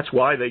 that's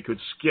why they could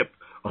skip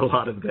a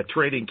lot of that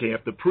training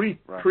camp, the pre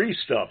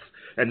stuff,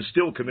 and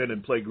still come in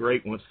and play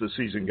great once the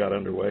season got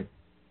underway.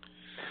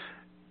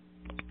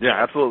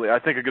 Yeah, absolutely. I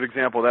think a good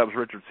example of that was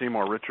Richard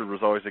Seymour. Richard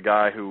was always a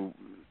guy who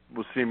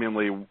was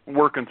seemingly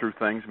working through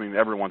things. I mean,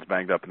 everyone's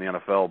banged up in the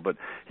NFL, but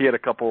he had a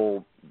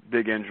couple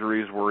big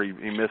injuries where he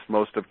missed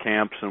most of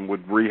camps and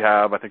would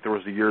rehab. I think there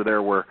was a year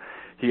there where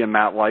he and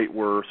Matt Light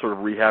were sort of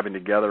rehabbing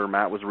together.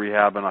 Matt was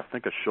rehabbing, I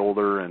think, a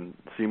shoulder and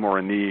Seymour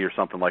a knee or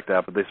something like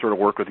that, but they sort of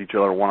work with each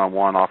other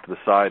one-on-one off to the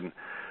side. And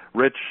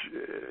Rich,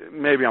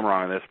 maybe I'm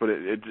wrong on this, but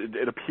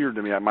it appeared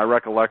to me, my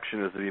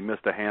recollection is that he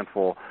missed a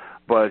handful,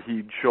 but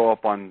he'd show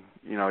up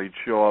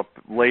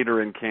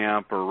later in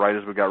camp or right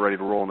as we got ready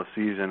to roll in the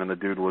season, and the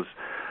dude was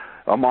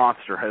a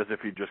monster, as if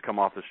he'd just come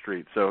off the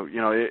street. So,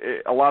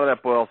 a lot of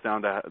that boils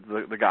down to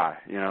the guy.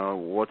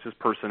 What's his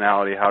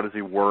personality? How does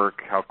he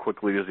work? How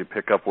quickly does he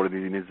pick up what he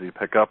needs to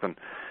pick up? And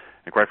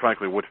quite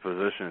frankly, which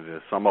position it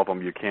is. Some of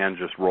them you can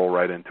just roll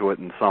right into it,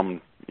 and some,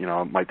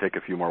 it might take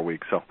a few more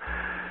weeks. So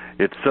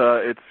it's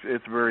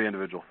a very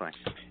individual thing.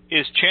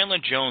 Is Chandler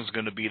Jones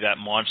going to be that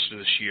monster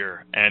this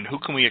year? And who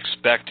can we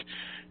expect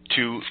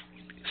to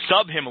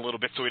sub him a little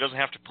bit so he doesn't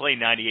have to play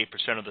 98%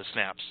 of the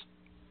snaps?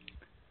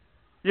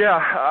 Yeah,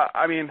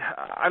 I mean,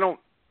 I don't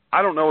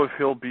know if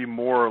he'll be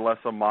more or less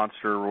a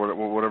monster, or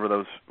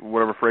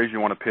whatever phrase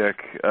you want to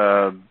pick,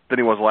 than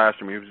he was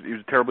last year. I mean, he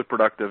was terribly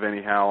productive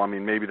anyhow. I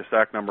mean, maybe the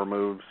sack number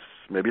moves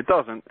maybe it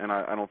doesn't, and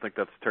I don't think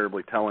that's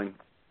terribly telling.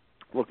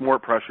 Look more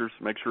at pressures,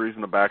 make sure he's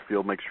in the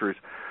backfield, make sure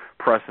he's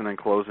pressing and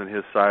closing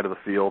his side of the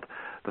field.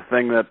 The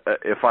thing that,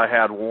 if I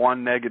had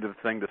one negative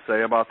thing to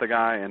say about the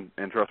guy,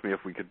 and trust me,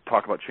 if we could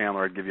talk about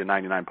Chandler, I'd give you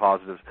 99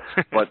 positives,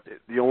 but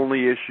the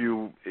only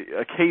issue,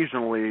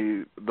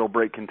 occasionally they'll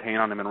break contain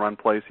on him and run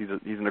plays. He's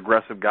an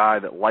aggressive guy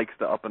that likes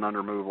the up and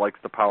under move, likes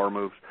the power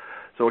moves.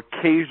 So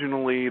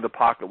occasionally the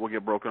pocket will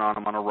get broken on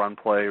him on a run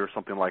play or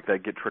something like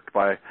that, get tricked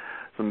by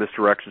some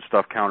misdirection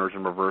stuff, counters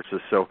and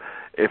reverses. So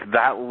if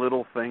that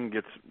little thing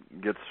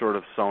gets sort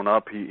of sewn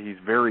up, he's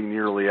very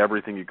nearly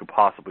everything you could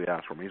possibly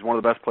ask for him. He's one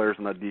of the best players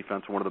in that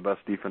defense, one of the best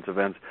defensive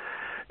ends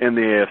in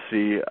the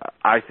AFC.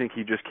 I think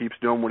he just keeps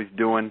doing what he's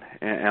doing,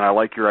 and I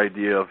like your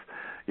idea of,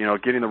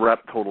 getting the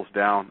rep totals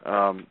down.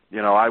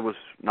 I was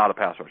not a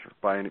pass rusher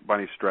by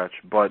any stretch,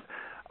 but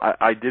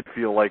I did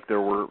feel like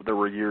there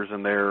were years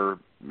in there,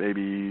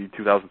 maybe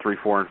 2003,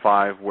 4, and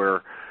 5,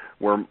 where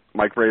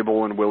Mike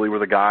Vrabel and Willie were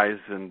the guys,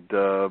 and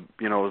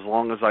as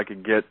long as I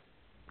could get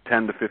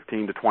 10 to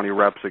 15 to 20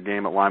 reps a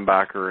game at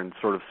linebacker and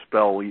sort of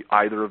spell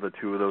either of the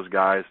two of those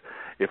guys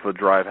if a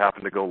drive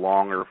happened to go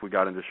long or if we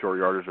got into short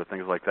yardage or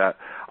things like that,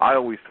 I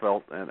always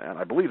felt, and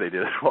I believe they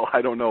did as well,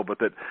 I don't know, but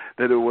that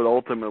it would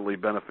ultimately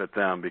benefit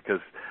them because,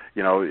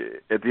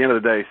 at the end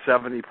of the day,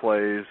 70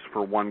 plays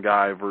for one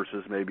guy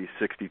versus maybe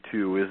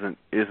 62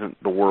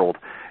 isn't the world.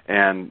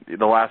 And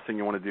the last thing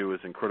you want to do is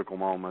in critical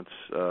moments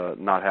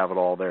not have it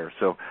all there.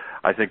 So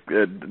I think,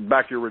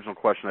 back to your original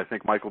question, I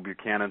think Michael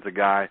Buchanan's a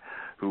guy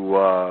who,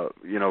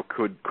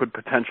 could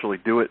potentially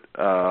do it.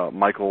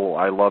 Michael,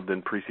 I loved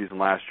in preseason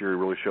last year. He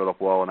really showed up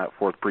well in that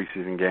fourth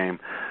preseason game.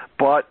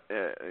 But,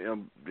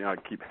 I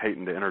keep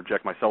hating to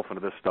interject myself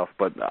into this stuff,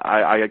 but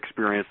I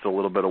experienced a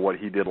little bit of what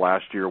he did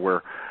last year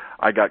where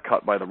I got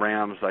cut by the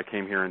Rams. I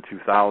came here in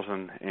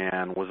 2000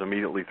 and was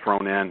immediately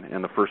thrown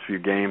in the first few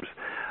games.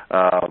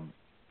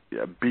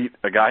 Beat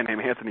a guy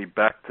named Anthony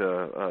Beck,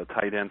 to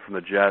tight end from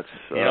the Jets,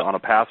 on a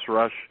pass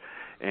rush.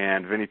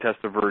 And Vinny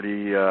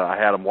Testaverde, I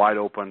had him wide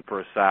open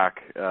for a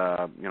sack.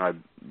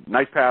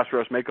 Nice pass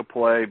rush, make a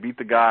play, beat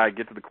the guy,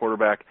 get to the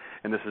quarterback,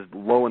 and this is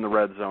low in the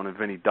red zone, and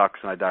Vinny ducks,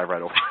 and I dive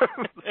right over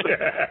him.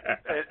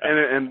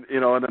 and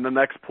then the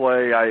next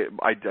play, I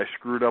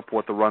screwed up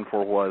what the run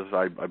for was.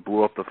 I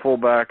blew up the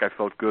fullback. I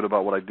felt good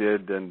about what I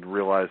did and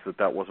realized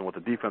that wasn't what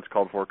the defense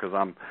called for because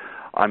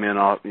I'm in,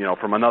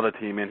 from another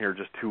team in here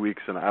just 2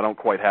 weeks, and I don't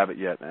quite have it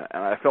yet.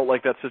 And I felt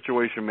like that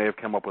situation may have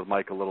come up with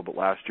Mike a little bit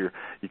last year.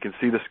 You can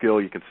see the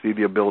skill, you can see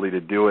the ability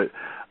to do it,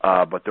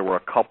 but there were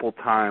a couple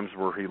times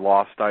where he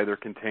lost either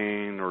contain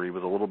or he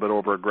was a little bit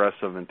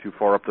over-aggressive and too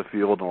far up the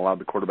field and allowed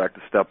the quarterback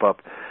to step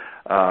up.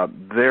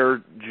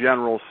 Their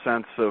general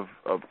sense of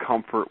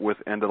comfort with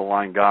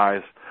end-of-the-line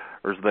guys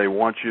is they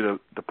want you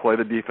to play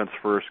the defense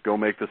first, go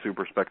make the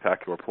super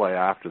spectacular play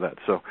after that.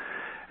 So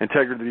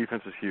integrity of the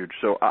defense is huge.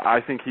 So I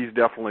think he's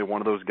definitely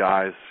one of those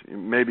guys,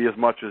 maybe as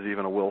much as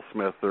even a Will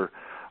Smith or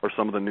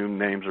some of the new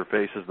names or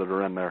faces that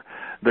are in there,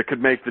 that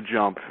could make the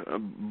jump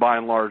by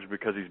and large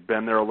because he's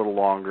been there a little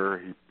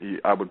longer.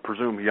 I would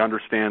presume he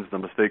understands the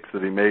mistakes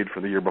that he made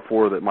from the year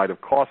before that might have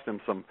cost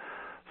him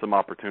some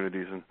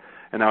opportunities, and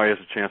now he has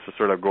a chance to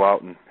sort of go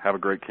out and have a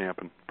great camp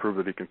and prove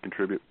that he can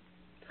contribute.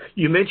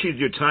 You mentioned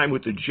your time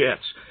with the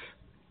Jets.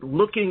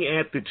 Looking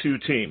at the two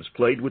teams,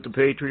 played with the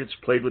Patriots,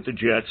 played with the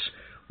Jets,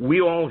 we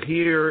all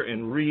hear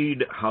and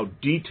read how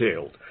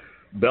detailed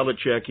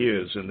Belichick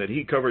is and that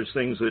he covers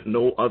things that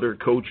no other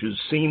coaches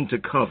seem to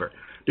cover.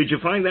 Did you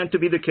find that to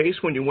be the case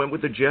when you went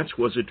with the Jets?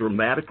 Was it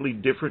dramatically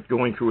different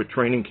going through a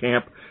training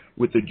camp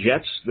with the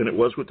Jets than it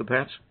was with the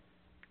Pats?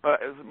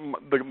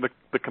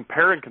 The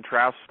compare and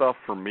contrast stuff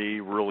for me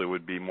really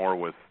would be more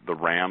with the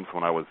Rams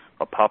when I was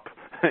a pup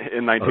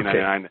in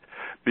 1999,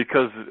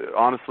 because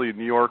honestly,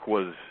 New York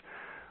was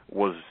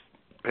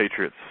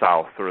Patriots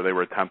South, or they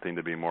were attempting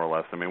to be more or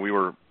less. I mean,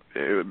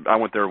 I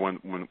went there when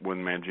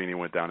Mangini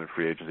went down in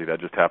free agency. That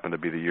just happened to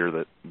be the year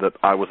that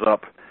I was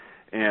up,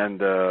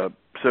 and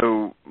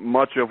so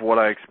much of what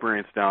I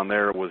experienced down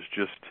there was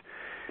just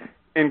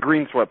in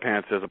green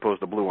sweatpants as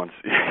opposed to blue ones.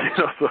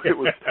 So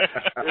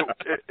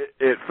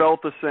it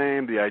felt the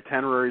same. The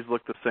itineraries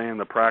looked the same.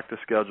 The practice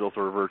schedules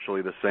were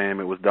virtually the same.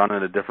 It was done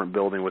in a different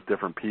building with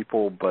different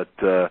people, but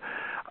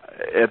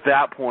at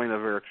that point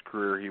of Eric's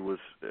career, he was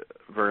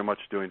very much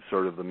doing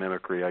sort of the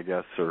mimicry, I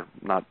guess, or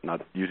not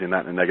using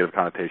that in a negative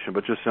connotation,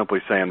 but just simply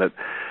saying that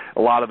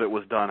a lot of it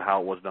was done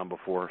how it was done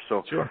before.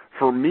 So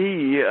for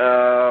me,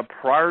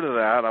 prior to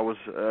that, I was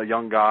a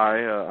young guy,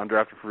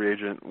 undrafted free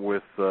agent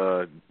with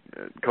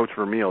Coach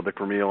Vermeil, Dick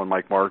Vermeil, and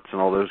Mike Martz, and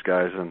all those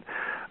guys, and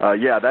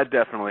that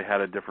definitely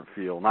had a different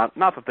feel. Not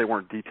that they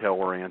weren't detail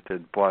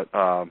oriented, but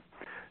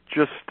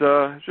just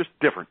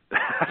different.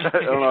 I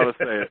don't know how to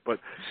say it, but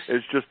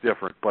it's just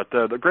different. But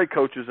the great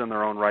coaches in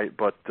their own right,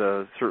 but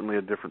certainly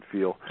a different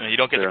feel. You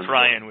don't get to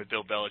cry in with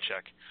Bill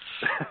Belichick.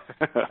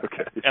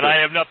 Okay. And I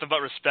have nothing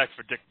but respect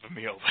for Dick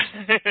Vermeil.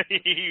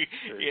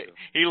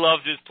 he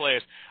loved his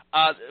players.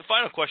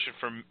 Final question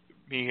from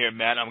me here,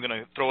 Matt. I'm going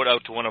to throw it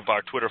out to one of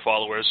our Twitter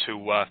followers who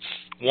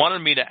wanted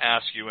me to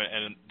ask you,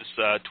 and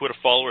this Twitter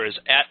follower is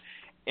at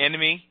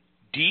enemy,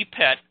 D.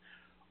 Pet,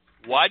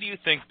 why do you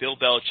think Bill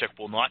Belichick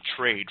will not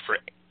trade for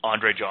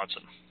Andre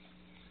Johnson?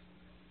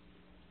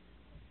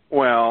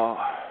 Well,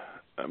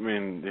 I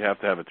mean, you have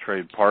to have a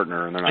trade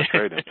partner, and they're not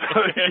trading.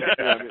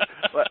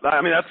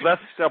 I mean,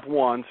 that's step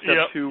one.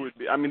 Step two would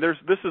be, I mean,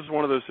 this is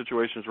one of those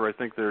situations where I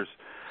think there's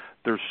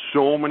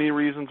so many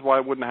reasons why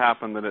it wouldn't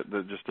happen that it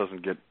just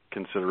doesn't get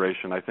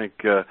consideration. I think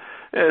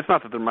it's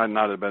not that there might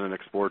not have been an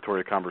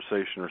exploratory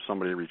conversation or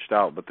somebody reached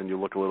out, but then you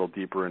look a little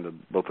deeper into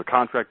both the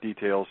contract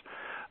details.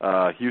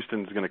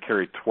 Houston's going to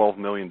carry $12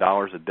 million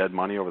of dead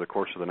money over the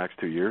course of the next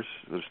 2 years.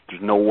 There's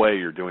no way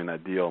you're doing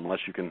that deal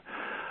unless you can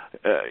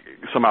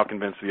somehow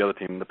convince the other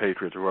team, the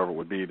Patriots or whoever it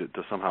would be, to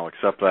somehow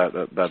accept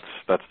that.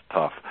 That's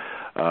tough.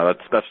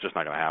 That's just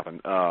not going to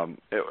happen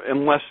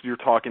unless you're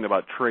talking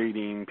about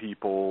trading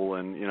people,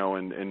 and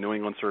in New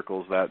England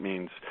circles that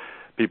means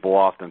people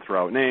often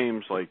throw out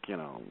names like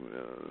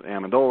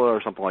Amendola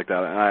or something like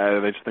that.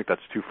 And I just think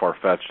that's too far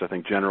fetched. I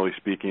think generally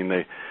speaking,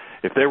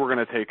 if they were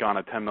going to take on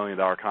a $10 million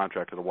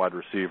contract with a wide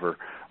receiver,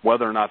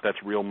 whether or not that's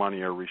real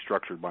money or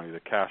restructured money, the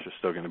cash is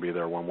still going to be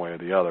there one way or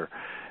the other.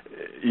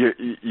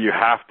 You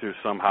have to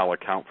somehow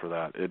account for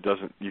that.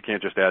 You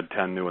can't just add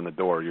 10 new in the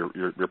door.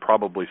 You're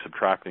probably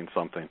subtracting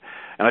something.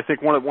 And I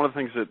think one of the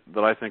things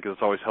that I think is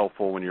always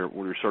helpful when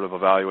you're sort of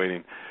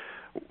evaluating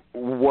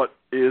what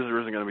is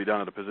or isn't going to be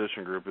done at a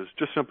position group is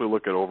just simply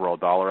look at overall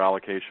dollar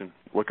allocation.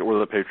 Look at where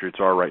the Patriots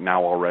are right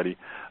now already.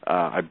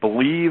 I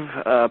believe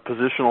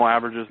positional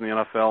averages in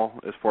the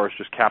NFL, as far as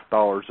just cap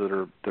dollars that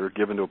are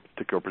given to a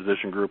particular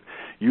position group,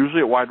 usually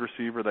at wide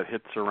receiver that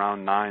hits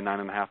around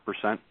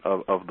 9.5%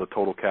 of the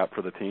total cap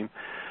for the team.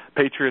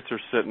 Patriots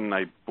are sitting,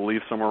 I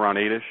believe, somewhere around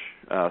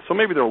 8-ish. So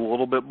maybe they're a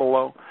little bit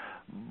below.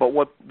 But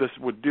what this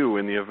would do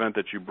in the event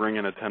that you bring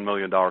in a $10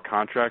 million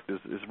contract is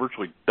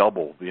virtually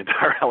double the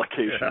entire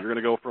allocation. Yeah. You're going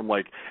to go from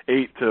like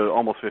 8 to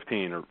almost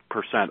 15%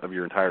 of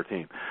your entire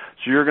team.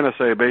 So you're going to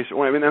say,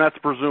 and that's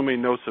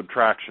presuming no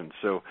subtraction.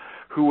 So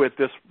who at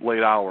this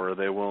late hour are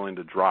they willing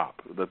to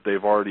drop that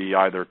they've already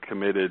either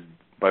committed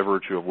by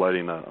virtue of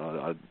letting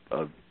a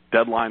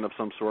deadline of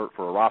some sort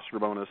for a roster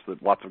bonus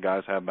that lots of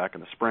guys have back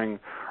in the spring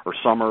or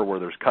summer where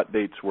there's cut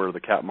dates where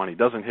the cap money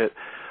doesn't hit.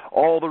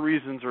 All the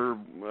reasons are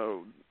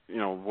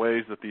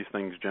ways that these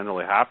things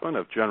generally happen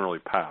have generally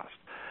passed.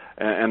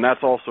 And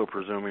that's also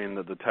presuming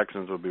that the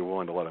Texans would be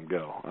willing to let him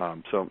go.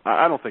 So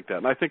I don't think that.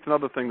 And I think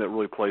another thing that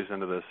really plays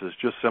into this is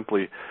just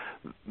simply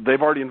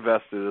they've already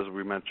invested, as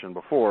we mentioned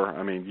before.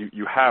 I mean,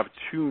 you have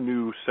two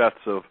new sets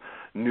of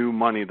new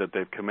money that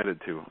they've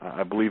committed to.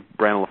 I believe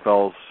Brandon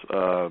LaFell's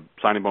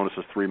signing bonus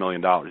is $3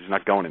 million. He's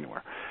not going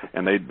anywhere.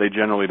 And they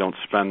generally don't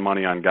spend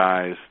money on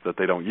guys that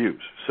they don't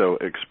use. So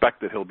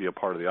expect that he'll be a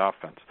part of the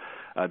offense.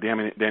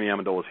 Danny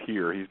Amendola is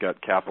here. He's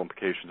got capital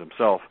implications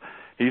himself.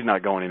 He's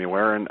not going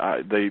anywhere, and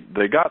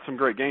they got some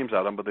great games out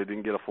of him, but they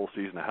didn't get a full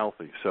season of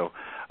healthy. So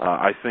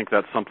I think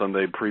that's something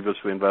they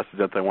previously invested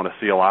that they want to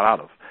see a lot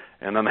out of.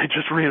 And then they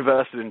just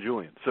reinvested in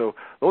Julian. So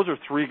those are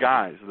three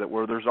guys that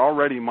where there's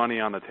already money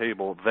on the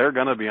table, they're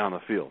going to be on the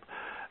field.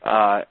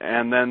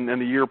 And then in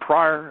the year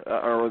prior,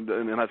 or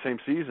in that same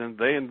season,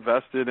 they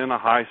invested in a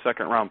high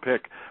second-round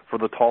pick for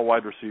the tall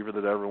wide receiver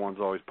that everyone's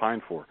always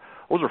pined for.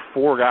 Those are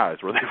four guys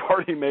where they've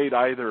already made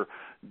either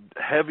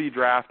heavy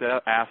draft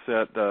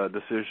asset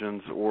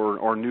decisions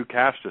or new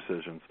cash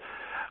decisions.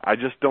 I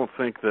just don't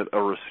think that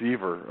a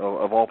receiver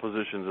of all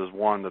positions is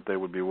one that they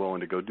would be willing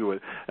to go do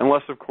it,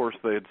 unless, of course,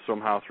 they had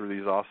somehow through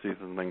these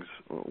off-season things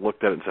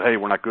looked at it and said, hey,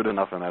 we're not good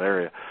enough in that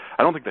area.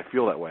 I don't think they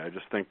feel that way. I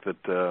just think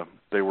that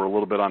they were a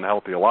lot bit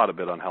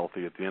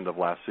unhealthy at the end of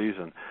last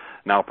season.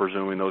 Now,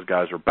 presuming those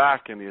guys are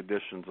back and the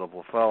additions of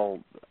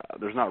LaFell,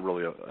 there's not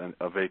really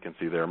a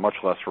vacancy there, much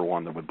less for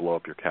one that would blow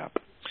up your cap.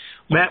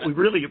 Matt, we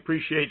really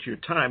appreciate your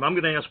time. I'm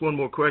going to ask one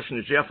more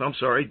question. Jeff, I'm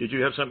sorry. Did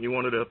you have something you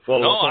wanted to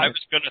follow up on? No, I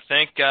was going to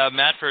thank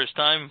Matt for his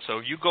time, so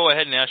you go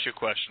ahead and ask your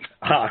question.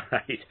 All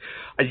right.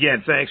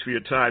 Again, thanks for your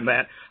time,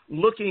 Matt.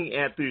 Looking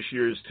at this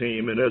year's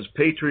team, and as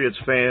Patriots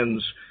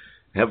fans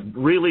have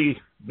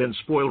really been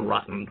spoiled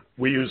rotten,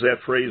 we use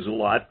that phrase a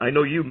lot. I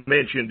know you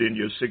mentioned in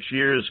your 6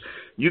 years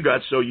you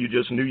got so you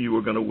just knew you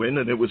were going to win,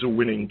 and it was a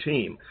winning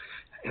team.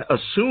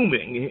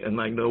 Assuming,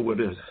 and I know what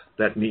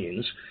that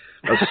means,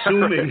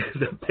 assuming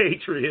the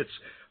Patriots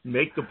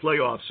make the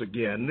playoffs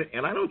again,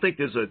 and I don't think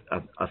there's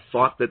a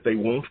thought that they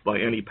won't by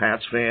any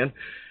Pats fan,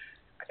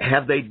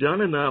 have they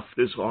done enough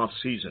this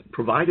offseason,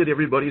 provided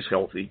everybody's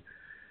healthy,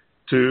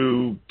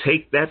 to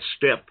take that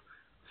step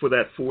for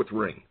that fourth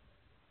ring?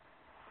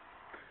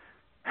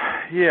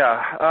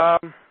 Yeah. I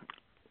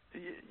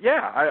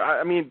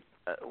mean,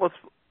 let's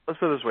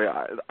put it this way.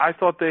 I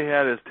thought they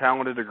had as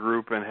talented a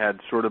group and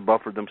had sort of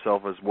buffered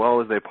themselves as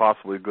well as they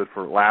possibly could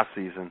for last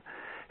season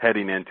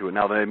heading into it.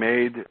 Now, they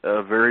made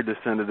a very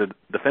definitive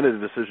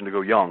decision to go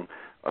young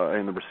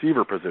in the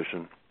receiver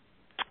position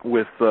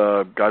with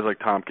guys like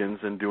Tompkins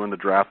and doing the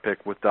draft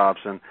pick with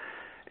Dobson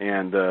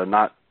and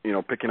not,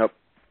 picking up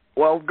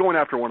Well, going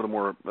after one of the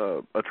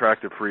more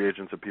attractive free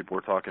agents that people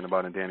were talking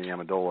about in Danny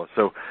Amendola.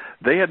 So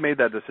they had made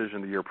that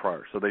decision the year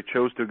prior, so they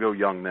chose to go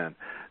young then.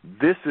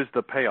 This is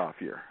the payoff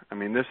year. I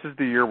mean, this is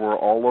the year where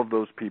all of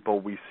those people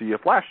we see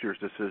if last year's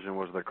decision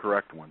was the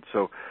correct one.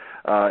 So,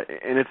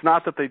 and it's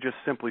not that they just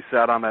simply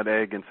sat on that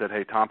egg and said,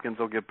 hey, Tompkins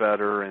will get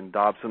better and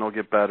Dobson will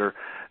get better.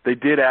 They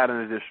did add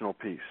an additional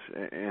piece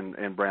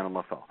in Brandon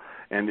LaFell.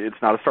 And it's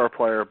not a star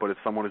player, but it's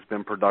someone who's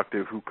been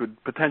productive who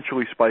could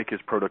potentially spike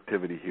his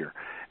productivity here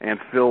and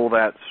fill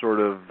that sort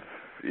of,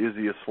 is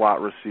he a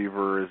slot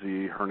receiver, is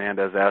he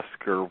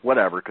Hernandez-esque or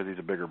whatever, because he's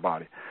a bigger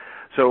body.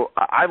 So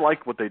I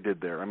like what they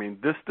did there. I mean,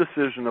 this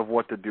decision of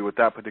what to do with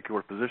that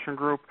particular position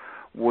group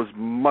was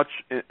much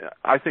of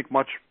it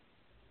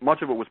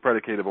was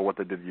predicated on what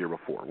they did the year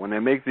before. When they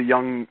make the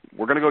young,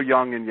 we're going to go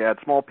young and you add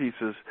small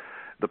pieces,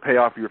 the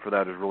payoff year for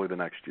that is really the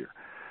next year.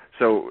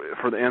 So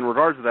in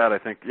regards to that, I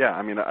think, yeah,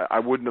 I mean, I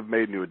wouldn't have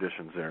made new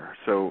additions there.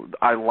 So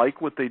I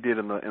like what they did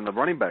in the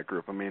running back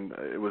group. I mean,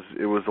 it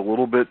was a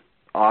little bit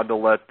odd to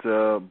let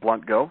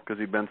Blunt go because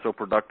he'd been so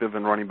productive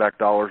and running back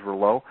dollars were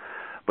low.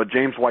 But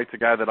James White's a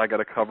guy that I got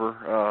to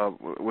cover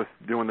with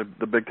doing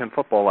the Big Ten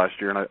football last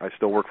year, and I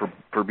still work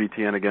for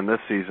BTN again this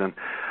season.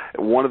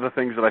 One of the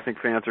things that I think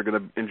fans are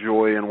going to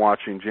enjoy in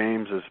watching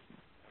James is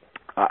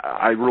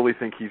I really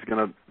think he's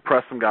going to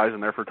press some guys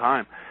in there for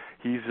time.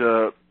 He's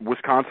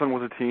Wisconsin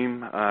was a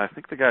team. I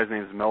think the guy's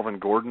name is Melvin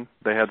Gordon.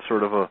 They had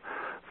sort of a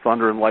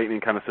thunder and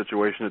lightning kind of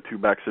situation, a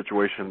two-back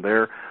situation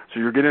there. So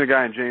you're getting a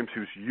guy in James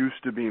who's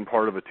used to being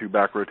part of a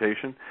two-back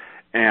rotation.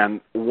 And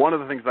one of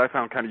the things I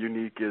found kind of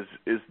unique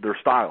is their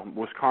style.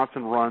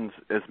 Wisconsin runs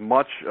as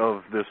much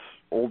of this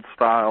old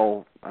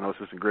style. I know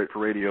this isn't great for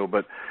radio,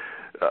 but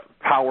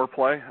power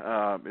play.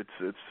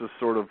 It's a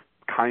sort of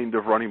kind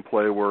of running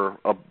play where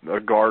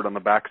a guard on the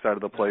backside of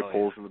the play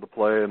pulls into the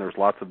play, and there's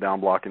lots of down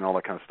blocking, all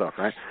that kind of stuff,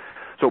 right?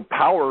 So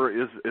power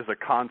is a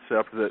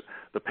concept that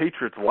the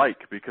Patriots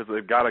like because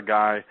they've got a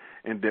guy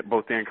in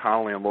both Dan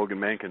Connolly and Logan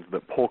Mankins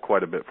that pull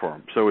quite a bit for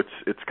them. So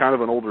it's kind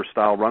of an older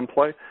style run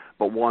play,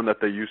 but one that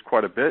they use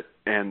quite a bit,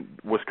 and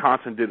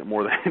Wisconsin did it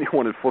more than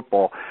anyone in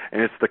football,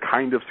 and it's the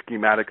kind of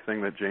schematic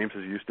thing that James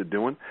is used to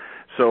doing.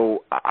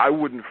 So I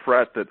wouldn't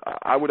fret that.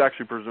 I would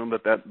actually presume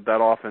that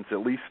offense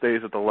at least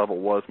stays at the level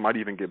it was, might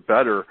even get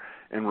better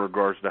in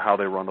regards to how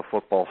they run the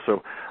football.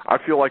 So I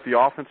feel like the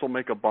offense will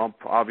make a bump.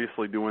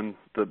 Obviously doing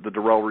the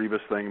Darrelle Revis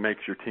thing makes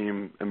your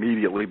team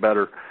immediately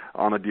better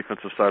on the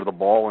defensive side of the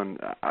ball, and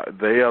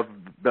they have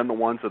been the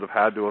ones that have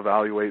had to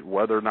evaluate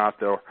whether or not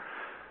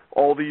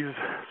all these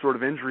sort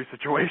of injury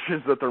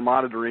situations that they're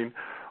monitoring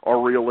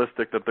are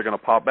realistic that they're going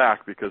to pop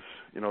back because,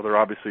 they're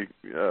obviously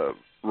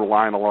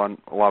relying on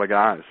a lot of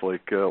guys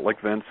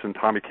like Vince and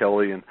Tommy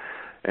Kelly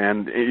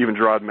and even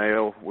Gerard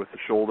Mayo with the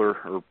shoulder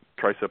or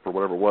tricep or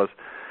whatever it was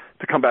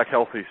to come back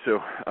healthy. So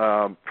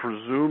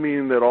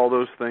presuming that all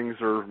those things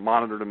are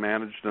monitored and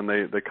managed and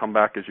they come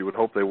back as you would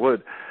hope they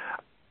would,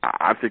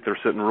 I think they're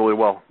sitting really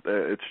well.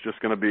 It's just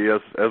going to be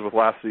as with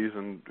last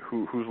season,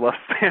 who's left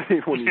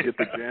standing when you get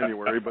to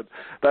January. But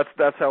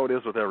that's how it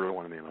is with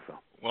everyone in the NFL.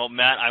 Well,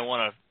 Matt, I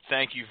want to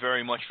thank you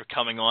very much for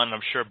coming on. And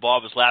I'm sure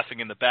Bob is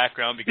laughing in the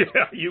background because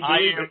I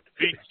am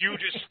the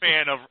hugest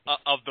fan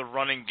of the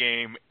running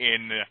game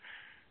in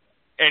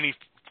any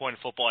point of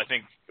football. I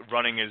think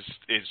running is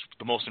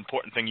the most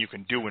important thing you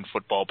can do in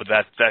football. But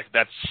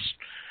that's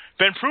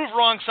been proved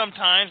wrong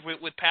sometimes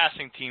with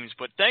passing teams,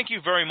 but thank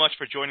you very much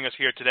for joining us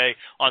here today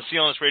on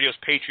CLNS Radio's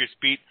Patriots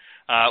Beat.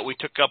 We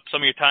took up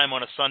some of your time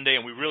on a Sunday,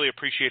 and we really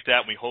appreciate that,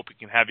 and we hope we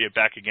can have you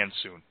back again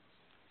soon.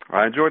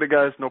 I enjoyed it,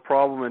 guys. No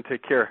problem, and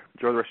take care.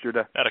 Enjoy the rest of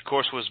your day. That, of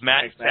course, was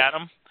Matt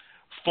Chatham,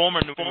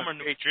 former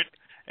Patriot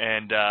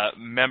and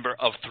member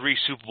of 3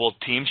 Super Bowl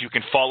teams. You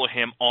can follow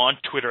him on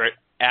Twitter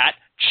at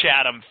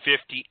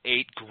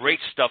Chatham58. Great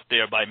stuff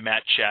there by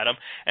Matt Chatham.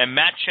 And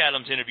Matt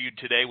Chatham's interview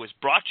today was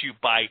brought to you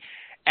by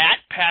at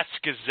Pat's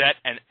Gazette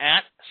and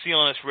at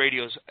CLNS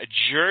Radio's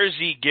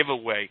jersey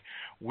giveaway.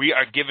 We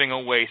are giving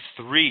away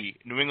 3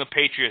 New England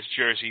Patriots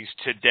jerseys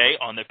today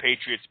on the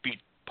Patriots Beat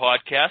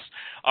podcast.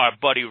 Our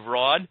buddy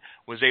Rod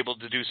was able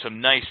to do some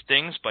nice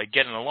things by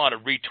getting a lot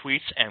of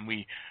retweets, and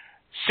we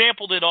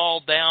sampled it all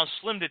down,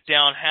 slimmed it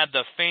down, had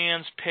the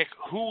fans pick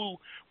who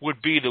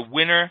would be the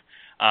winner,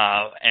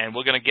 and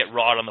we're going to get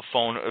Rod on the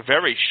phone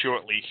very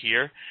shortly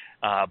here.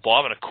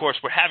 Bob, and of course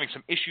we're having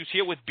some issues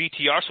here with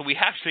BTR, so we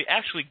have to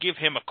actually give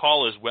him a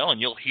call as well, and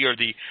you'll hear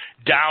the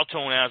dial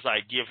tone as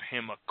I give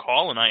him a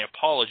call, and I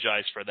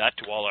apologize for that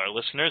to all our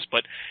listeners,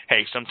 but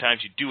hey,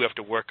 sometimes you do have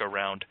to work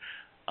around,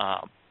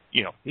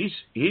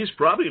 He's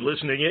probably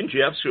listening in,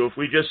 Jeff, so if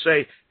we just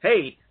say,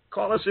 hey,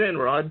 call us in,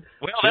 Rod,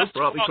 he'll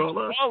probably call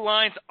us. All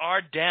lines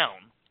are down.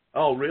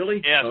 Oh,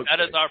 really? Yes, okay.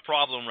 That is our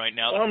problem right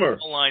now. Bummer.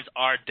 All lines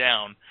are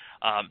down.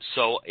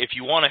 So if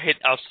you want to hit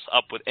us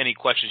up with any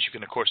questions, you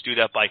can, of course, do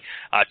that by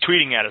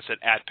tweeting at us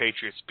at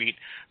PatriotsBeat.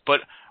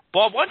 But,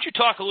 Bob, why don't you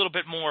talk a little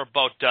bit more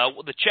about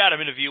the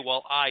Chatham interview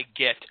while I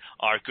get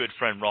our good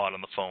friend Rod on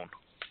the phone?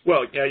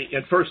 Well,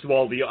 and first of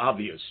all, the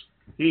obvious.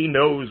 He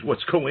knows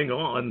what's going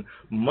on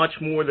much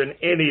more than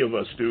any of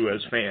us do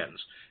as fans.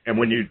 And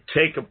when you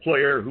take a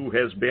player who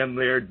has been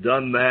there,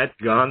 done that,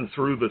 gone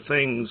through the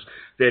things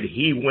that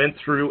he went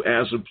through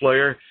as a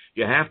player,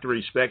 you have to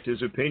respect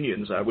his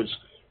opinions. I was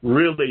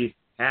really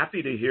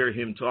happy to hear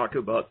him talk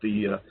about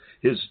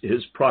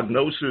his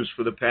prognosis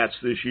for the Pats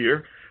this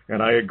year,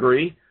 and I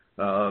agree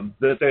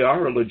that they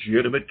are a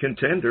legitimate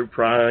contender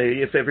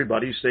if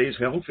everybody stays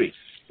healthy.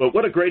 But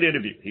what a great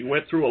interview. He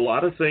went through a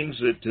lot of things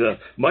that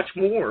much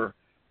more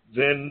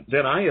than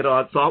I had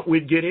thought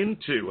we'd get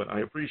into, and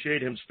I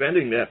appreciate him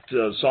spending that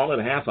solid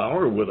half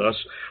hour with us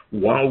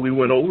while we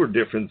went over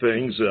different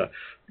things.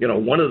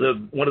 One of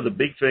the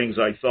big things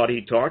I thought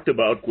he talked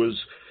about was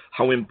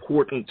how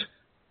important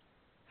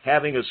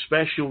having a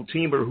special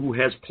teamer who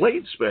has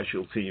played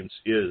special teams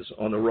is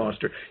on the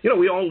roster.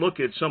 We all look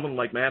at someone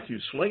like Matthew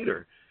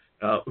Slater,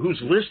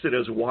 who's listed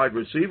as a wide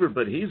receiver,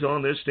 but he's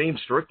on this team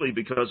strictly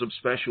because of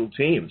special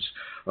teams.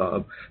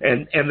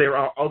 And there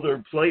are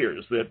other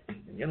players that,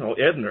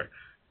 Edner,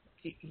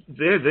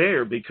 they're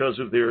there because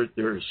of their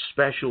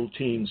special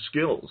team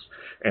skills.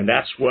 And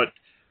that's what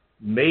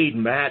made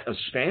Matt a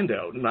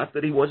standout. Not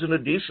that he wasn't a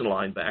decent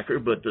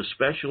linebacker, but the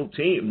special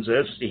teams,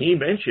 as he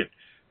mentioned,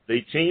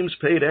 the teams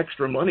paid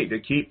extra money to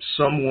keep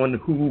someone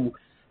who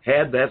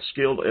had that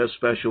skill as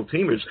special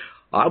teamers.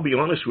 I'll be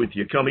honest with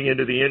you, coming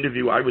into the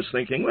interview, I was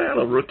thinking, well,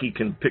 a rookie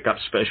can pick up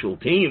special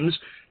teams,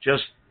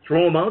 just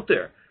throw them out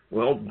there.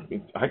 Well,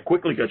 I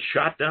quickly got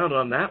shot down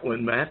on that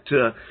one. Matt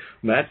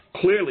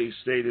clearly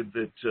stated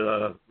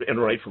that, and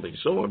rightfully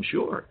so, I'm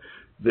sure,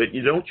 that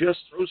you don't just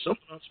throw someone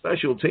on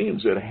special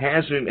teams that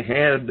hasn't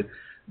had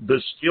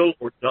the skill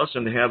or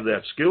doesn't have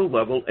that skill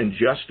level, and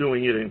just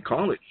doing it in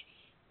college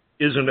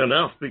isn't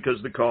enough,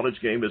 because the college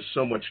game is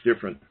so much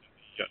different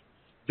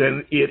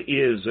than it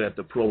is at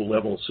the pro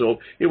level. So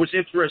it was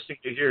interesting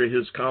to hear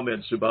his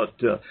comments about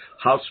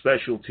how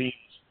special teams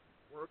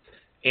work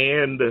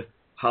and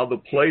how the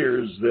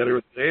players that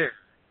are there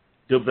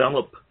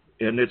develop,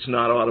 and it's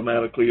not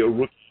automatically a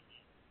rookie.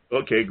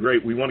 Okay,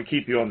 great, we want to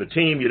keep you on the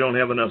team. You don't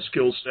have enough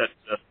skill set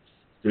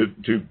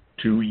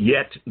to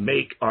yet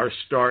make our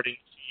starting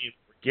team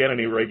get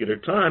any regular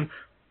time,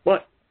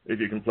 but if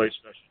you can play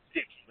special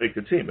teams, make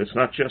the team. It's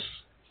not just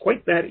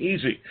quite that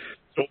easy.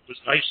 So it was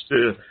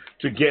nice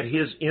to get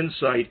his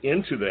insight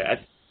into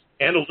that,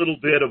 and a little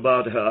bit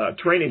about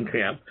training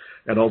camp.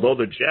 And although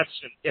the Jets,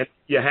 and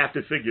you have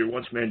to figure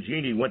once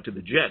Mangini went to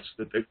the Jets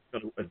that they're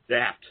going to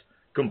adapt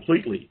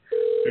completely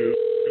to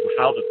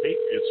how the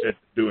Patriots had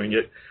been doing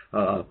it,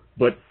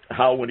 but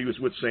how when he was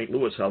with St.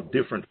 Louis, how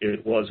different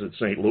it was at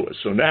St. Louis.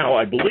 So now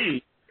I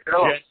believe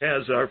Jet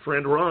has our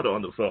friend Rod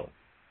on the phone.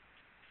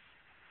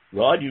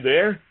 Rod, you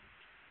there?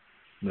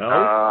 No?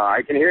 I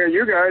can hear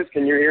you guys.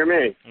 Can you hear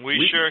me?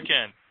 We sure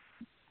can.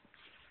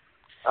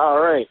 All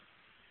right.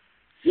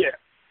 Yeah.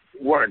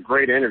 What a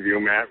great interview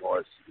Matt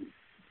was.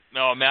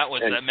 No, Matt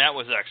was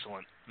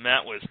excellent.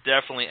 Matt was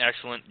definitely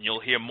excellent. You'll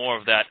hear more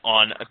of that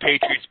on a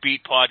Patriots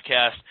Beat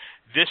podcast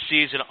this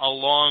season,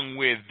 along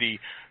with the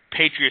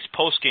Patriots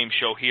postgame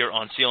show here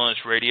on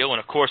CLNS Radio. And,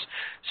 of course,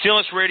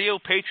 CLNS Radio,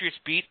 Patriots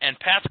Beat, and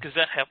Pat's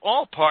Gazette have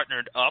all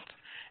partnered up.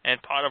 And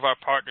part of our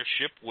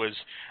partnership was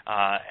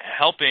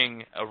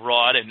helping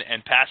Rod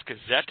and Pat's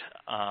Gazette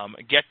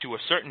get to a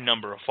certain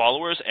number of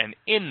followers. And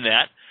in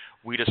that,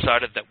 we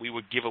decided that we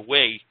would give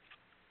away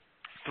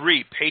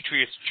 3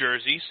 Patriots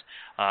jerseys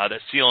that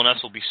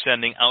CLNS will be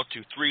sending out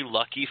to 3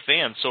 lucky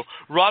fans. So,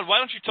 Rod, why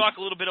don't you talk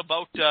a little bit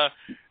about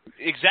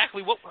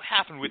exactly what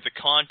happened with the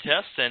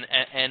contest,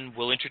 and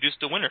we'll introduce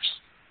the winners.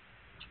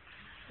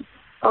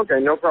 Okay,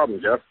 no problem,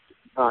 Jeff.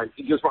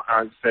 Just want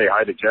to say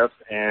hi to Jeff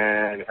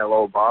and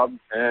hello, Bob.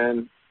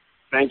 And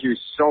thank you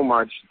so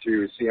much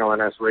to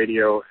CLNS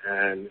Radio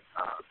and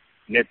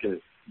Nick and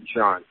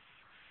Sean.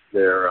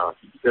 They're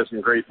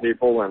some great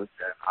people, and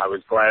I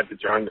was glad to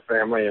join the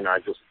family, and I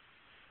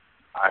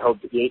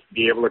hope to be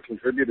able to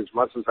contribute as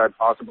much as I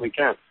possibly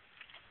can.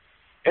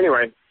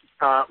 Anyway,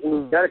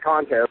 we've got a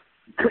contest.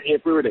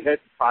 If we were to hit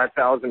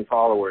 5,000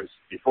 followers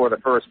before the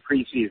first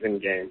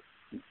preseason game,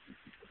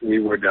 we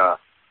would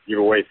give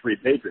away 3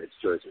 Patriots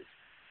jerseys.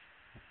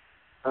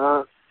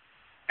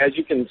 As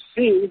you can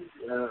see,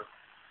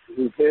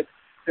 we've hit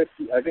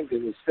 50, I think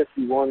it was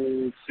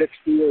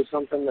 5160 or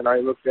something that I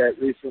looked at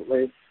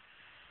recently.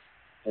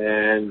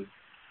 And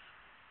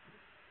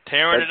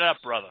tearing it up,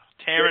 brother.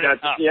 Tearing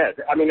it up. Yeah,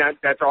 I mean,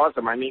 that's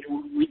awesome. I mean,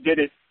 we did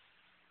it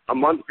a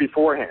month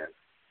beforehand,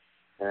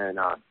 and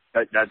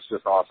that's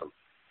just awesome.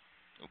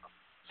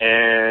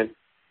 And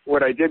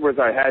what I did was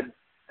I had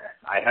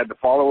the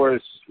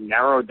followers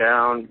narrow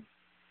down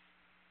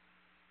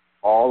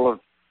all of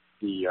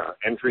the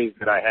entries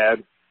that I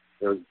had.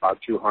 There was about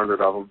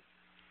 200 of them,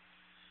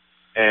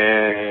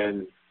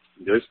 and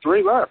there's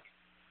 3 left.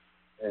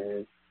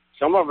 And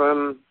some of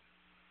them,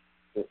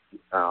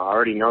 I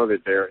already know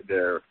that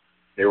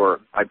they were.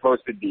 I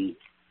posted the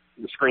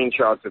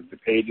screenshots of the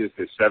pages.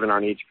 There's 7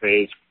 on each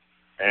page,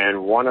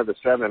 and one of the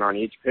 7 on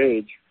each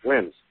page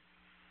wins.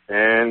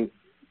 And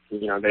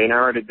they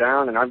narrowed it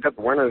down, and I've got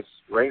the winners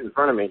right in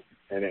front of me,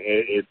 and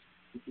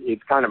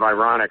it's kind of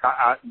ironic.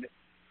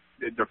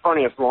 The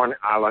funniest one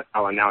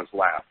I'll announce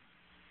last.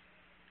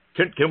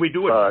 Can we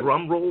do a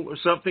drum roll or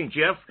something,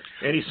 Jeff?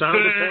 Any sound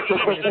effects?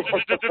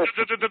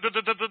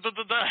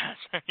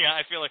 Yeah,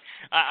 I feel like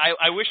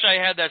I wish I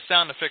had that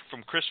sound effect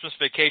from Christmas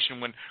Vacation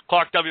when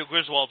Clark W.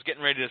 Griswold's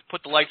getting ready to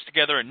put the lights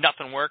together and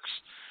nothing works.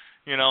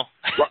 You know.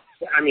 Well,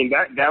 I mean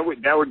that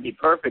would be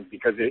perfect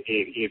because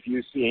if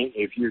you've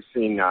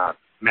seen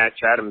Matt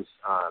Chatham's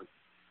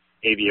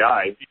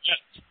AVI,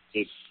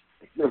 it's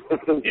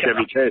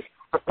Chevy Chase.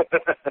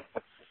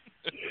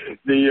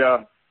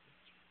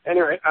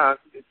 Anyway.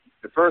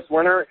 The first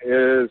winner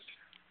is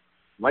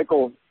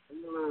Michael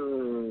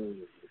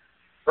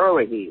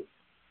Furley,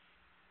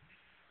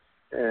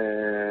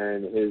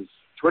 and his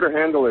Twitter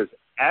handle is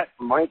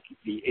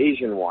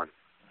 @MikeTheAsian1.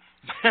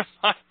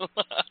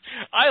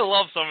 I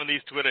love some of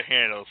these Twitter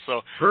handles.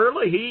 So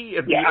Furley,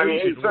 yeah, I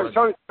mean,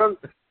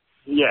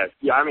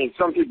 I mean,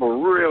 some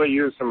people really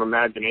use some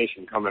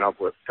imagination coming up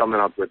with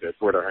their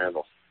Twitter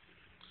handles.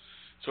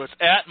 So it's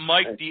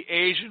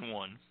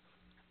 @MikeTheAsian1.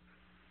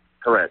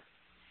 Correct.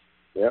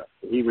 Yeah,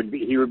 he would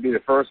be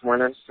the first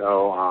winner.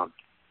 So,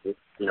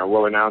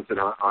 we'll announce it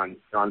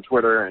on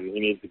Twitter, and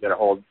he needs to get a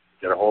hold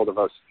of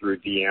us through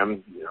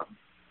DM,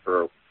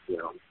 for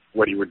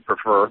what he would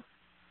prefer.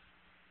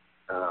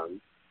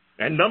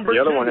 And number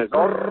the other two. one is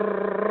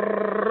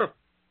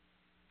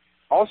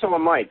also a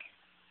Mike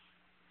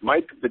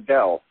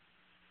Bedell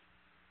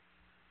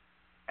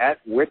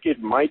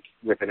 @WickedMike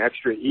with an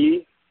extra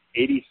E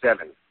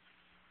 87.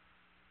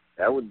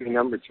 That would be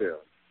number 2.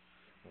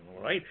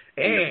 All right,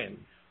 and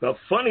the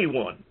funny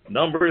one,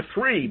 number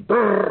 3.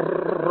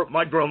 Brrr.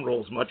 My drum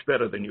roll's much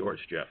better than yours,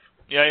 Jeff.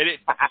 Yeah,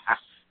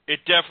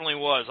 it definitely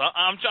was.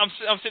 I'm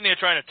sitting there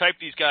trying to type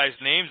these guys'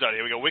 names out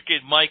here. We got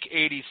Wicked Mike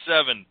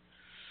 87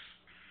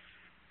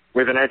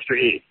 with an extra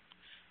E.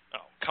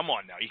 Oh, come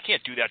on now! You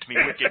can't do that to me,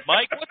 Wicked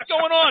Mike. What's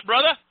going on,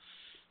 brother?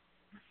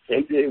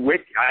 I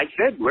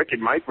said Wicked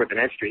Mike with an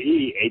extra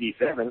E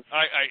 87.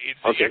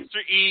 It's the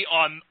extra E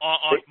on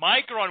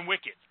Mike or on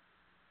Wicked.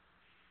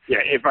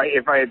 Yeah, if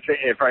I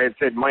had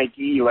said Mike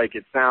E like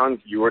it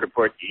sounds, you would have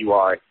put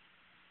EY.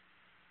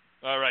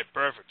 All right,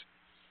 perfect.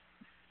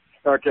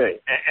 Okay,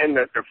 and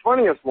the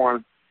funniest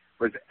one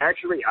was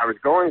actually I was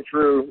going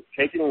through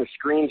taking the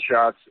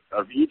screenshots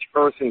of each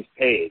person's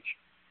page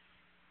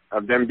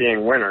of them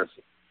being winners,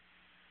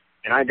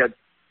 and I got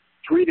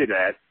tweeted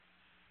at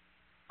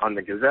on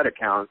the Gazette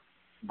account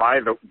by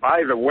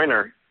the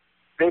winner,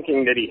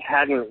 thinking that he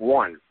hadn't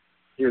won.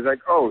 He was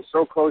like, "Oh,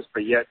 so close,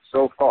 but yet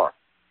so far."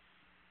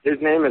 His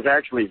name is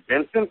actually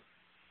Vincent,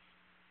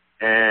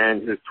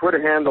 and his Twitter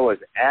handle is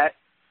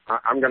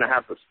I'm going to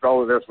have to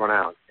spell this one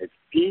out. It's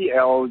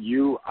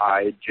PLUIJMERS.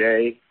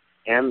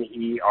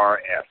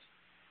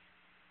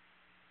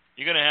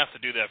 You're going to have to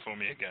do that for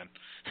me again.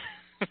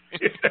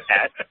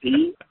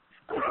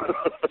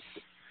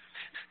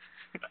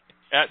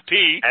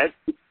 At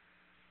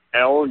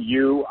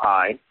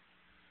LUI.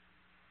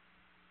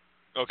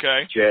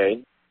 Okay.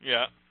 J.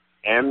 Yeah.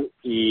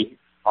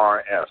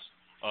 MERS.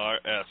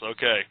 RS.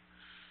 Okay.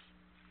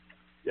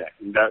 Yeah,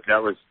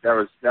 that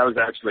was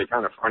actually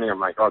kind of funny. I'm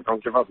like, oh,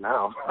 don't give up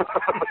now.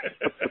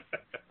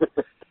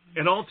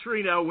 And all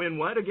 3 now win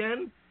what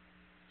again?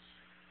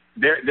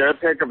 Their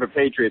pick of a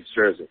Patriots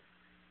jersey.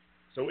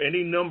 So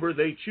any number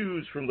they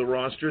choose from the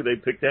roster, they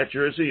pick that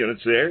jersey and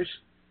it's theirs?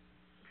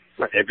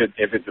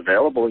 If it's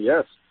available,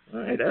 yes. All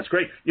right, that's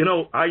great.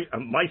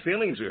 My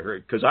feelings are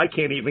hurt because I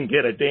can't even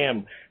get a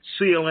damn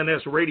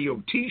CLNS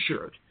radio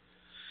T-shirt.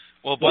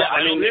 Well, but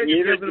they're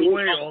giving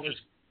away all this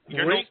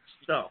great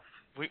stuff.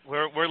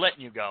 We're letting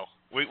you go.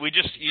 You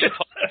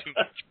talk too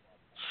much.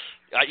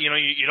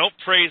 You don't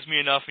praise me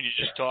enough, and you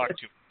just talk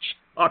too much.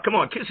 Oh, come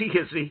on, kissy.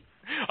 Okay,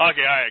 all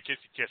right,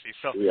 kissy.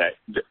 So yeah,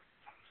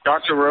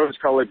 Dr.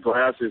 Rose-colored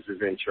glasses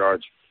is in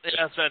charge.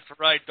 Yes, that's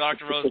right,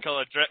 Dr.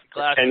 Rose-colored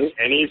glasses.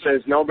 And he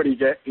says nobody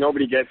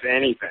gets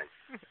anything.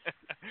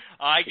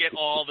 I get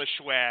all the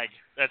swag.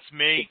 That's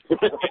me.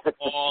 I get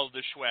all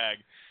the swag.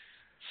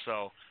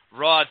 So,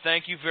 Rod,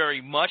 thank you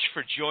very much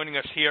for joining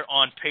us here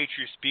on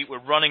Patriots Beat. We're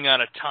running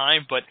out of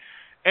time, but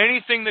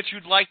anything that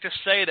you'd like to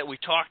say that we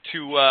talked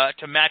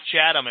to Matt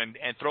Chatham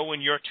and throw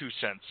in your 2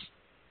 cents?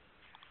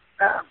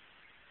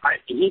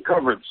 He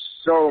covered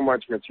so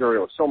much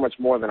material, so much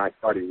more than I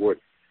thought he would.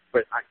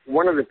 But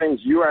one of the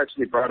things you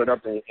actually brought it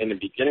up in the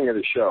beginning of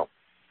the show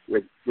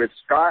with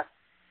Scott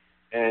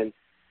and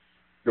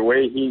the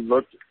way he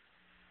looked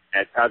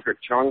at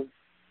Patrick Chung,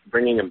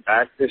 bringing him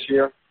back this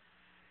year,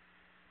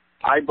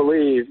 I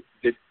believe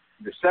that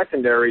the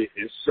secondary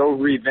is so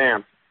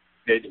revamped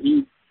that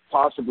he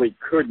possibly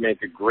could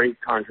make a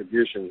great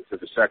contribution to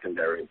the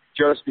secondary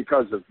just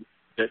because of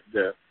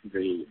the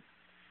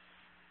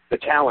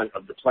talent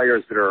of the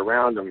players that are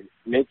around him,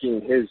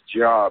 making his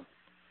job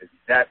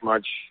that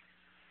much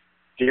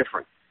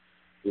different.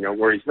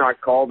 Where he's not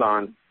called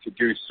on to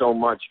do so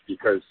much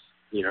because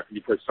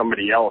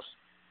somebody else,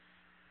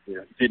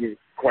 didn't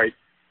quite,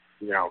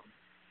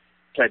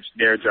 catch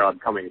their job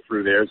coming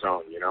through their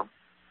zone,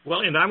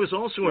 Well, and I was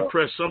also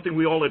impressed, something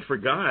we all had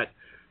forgot,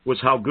 was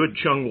how good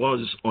Chung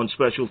was on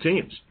special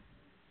teams.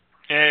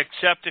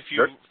 Except if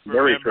you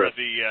remember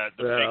the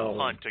big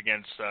punt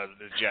against the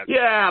Jets.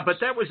 Yeah, but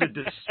that was a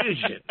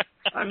decision.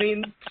 I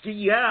mean,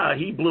 yeah,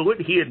 he blew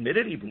it. He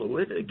admitted he blew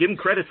it. Give him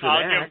credit for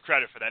that. I'll give him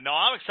credit for that. No,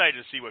 I'm excited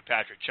to see what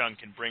Patrick Chung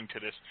can bring to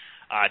this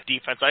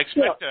defense. I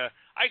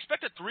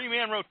expect a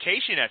three-man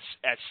rotation at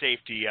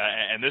safety,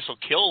 and this will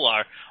kill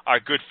our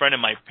good friend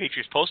and my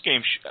Patriots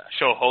postgame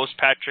show host,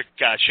 Patrick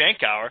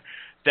Shankauer.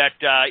 That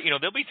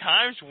there'll be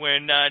times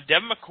when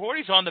Devin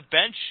McCourty's on the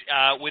bench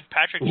with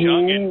Patrick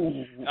Chung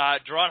and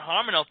Gerard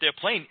Harmon out there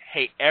playing.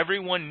 Hey,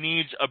 everyone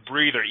needs a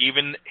breather,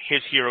 even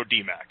his hero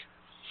D-Mac.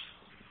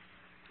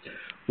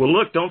 Well,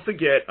 look, don't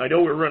forget, I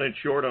know we're running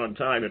short on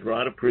time, and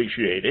Rod,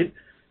 appreciate it,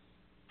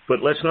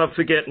 but let's not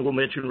forget, and we'll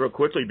mention real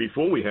quickly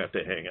before we have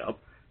to hang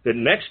up, that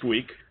next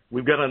week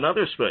we've got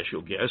another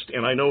special guest,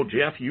 and I know,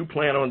 Jeff, you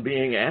plan on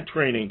being at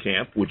training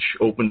camp, which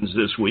opens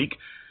this week,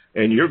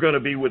 and you're going to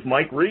be with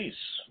Mike Reese,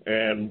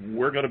 and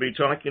we're going to be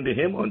talking to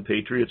him on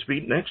Patriots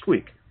Beat next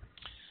week.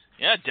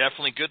 Yeah,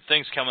 definitely good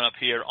things coming up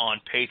here on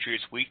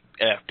Patriots Beat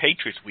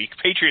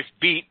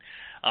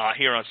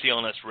here on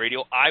CLNS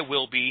Radio. I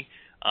will be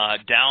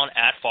down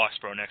at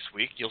Foxborough next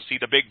week. You'll see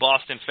the big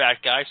Boston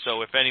fat guy,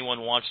 so if anyone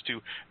wants to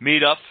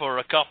meet up for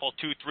a couple,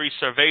 2-3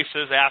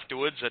 cervezas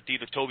afterwards at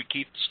either Toby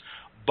Keith's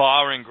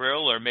Bar and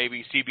Grill or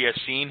maybe CBS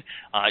Scene,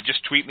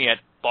 just tweet me at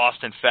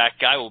Boston Fat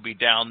Guy. We'll be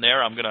down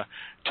there. I'm going to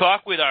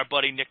talk with our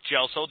buddy Nick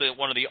Gelso,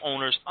 one of the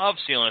owners of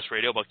CLNS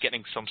Radio, about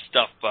getting some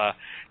stuff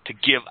to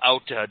give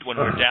out when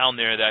we're down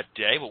there that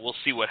day, but we'll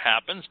see what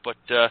happens. But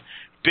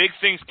big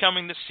things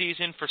coming this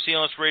season for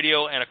CLNS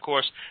Radio, and, of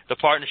course, the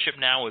partnership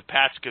now with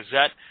Pat's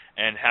Gazette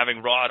and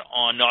having Rod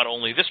on not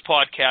only this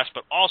podcast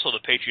but also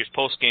the Patriots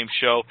postgame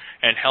show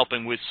and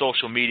helping with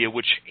social media,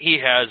 which he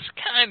has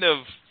kind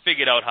of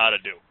figured out how to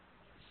do.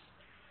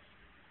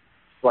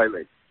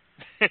 Slightly.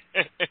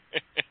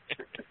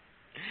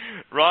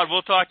 Rod,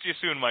 we'll talk to you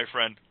soon, my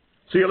friend.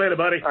 See you later,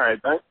 buddy. All right,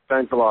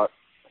 thanks a lot.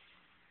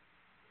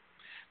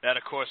 That,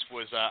 of course,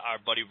 was our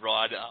buddy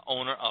Rod,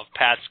 owner of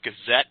Pat's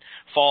Gazette.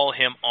 Follow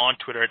him on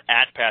Twitter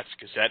at Pat's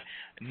Gazette.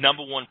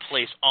 Number one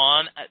place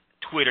on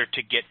Twitter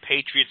to get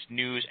Patriots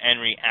news and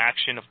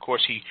reaction. Of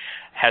course, he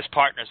has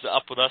partners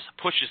up with us,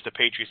 pushes the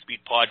Patriots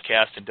Beat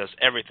podcast, and does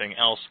everything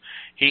else.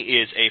 He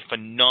is a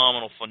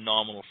phenomenal,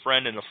 phenomenal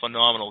friend and a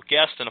phenomenal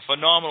guest and a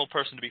phenomenal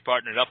person to be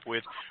partnered up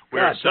with.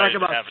 We're talk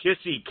about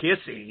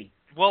kissy.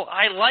 Well,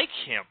 I like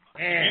him.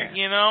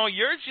 Yeah.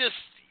 You're just...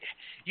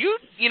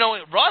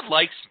 Rod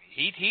likes me.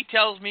 He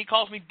tells me,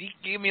 calls me,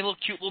 gave me a little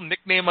cute little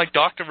nickname like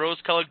Dr.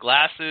 Rose-colored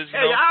glasses.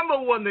 Hey, I'm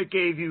the one that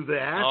gave you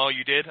that. Oh,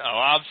 you did? Oh,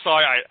 I'm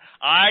sorry.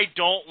 I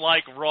don't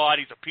like Rod.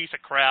 He's a piece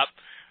of crap.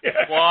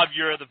 Bob,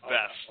 you're the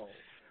best. Oh,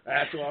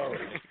 that's all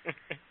right.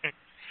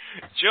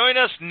 Join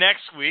us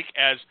next week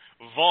as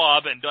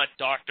Bob and not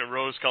Dr.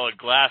 Rose-colored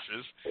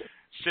glasses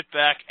sit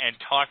back and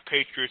talk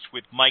Patriots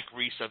with Mike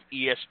Reese of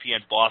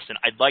ESPN Boston.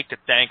 I'd like to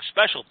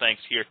special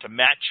thanks here to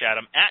Matt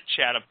Chatham at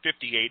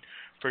Chatham58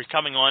 for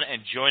coming on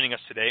and joining us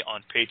today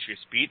on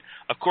Patriots Beat.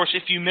 Of course,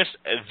 if you missed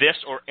this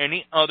or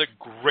any other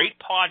great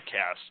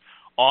podcasts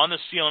on the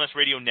CLNS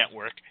Radio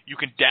Network, you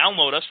can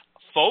download us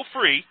for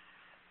free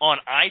on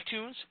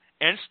iTunes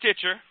and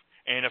Stitcher,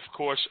 and, of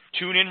course,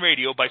 TuneIn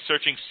Radio by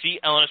searching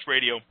CLNS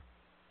Radio.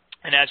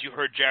 And as you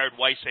heard Jared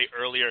Weiss say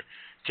earlier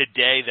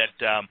today that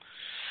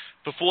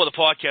before the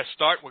podcast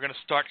start, we're going to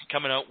start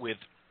coming out with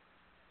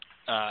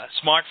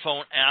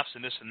smartphone apps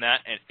and this and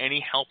that, and any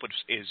help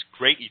is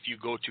great. If you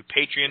go to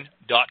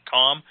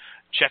patreon.com,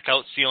 check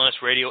out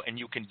CLNS Radio, and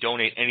you can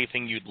donate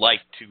anything you'd like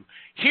to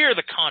hear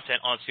the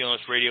content on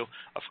CLNS Radio.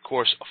 Of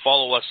course,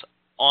 follow us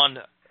on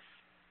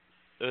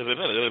Twitter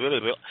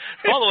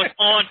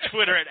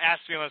at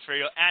CLNS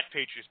Radio, at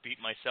Patriots Beat,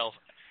 myself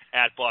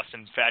at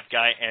Boston Fat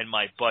Guy, and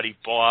my buddy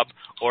Bob,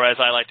 or as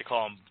I like to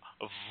call him,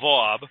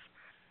 Vob.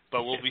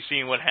 But we'll be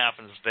seeing what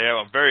happens there.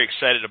 I'm very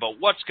excited about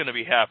what's going to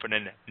be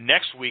happening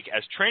next week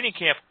as training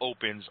camp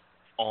opens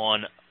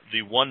on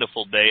the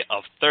wonderful day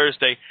of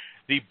Thursday,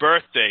 the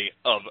birthday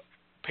of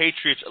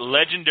Patriots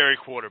legendary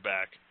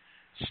quarterback,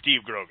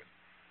 Steve Grogan.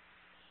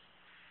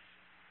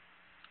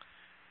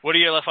 What are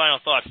your final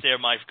thoughts there,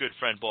 my good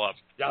friend Bob?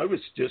 I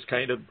was just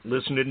kind of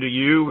listening to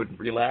you and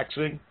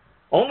relaxing.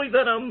 Only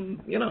that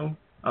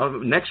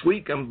next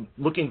week I'm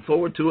looking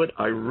forward to it.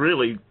 I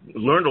really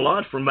learned a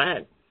lot from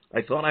Matt.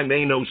 I thought I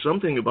may know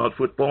something about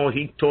football.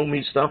 He told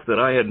me stuff that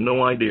I had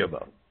no idea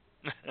about.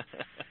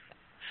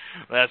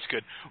 That's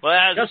good.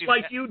 Well, just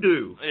like you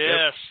do.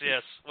 Yes.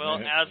 Well,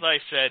 as I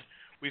said,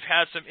 we've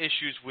had some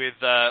issues with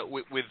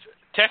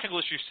technical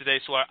issues today,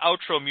 so our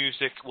outro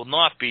music will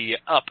not be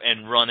up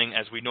and running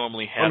as we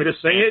normally have. Want me to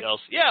sing it?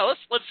 Yeah,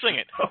 let's sing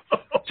it.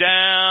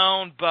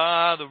 Down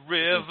by the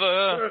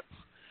river,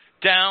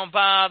 down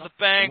by the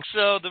banks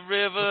of the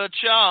river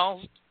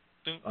Charles.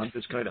 I'm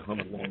just kind of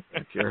humming along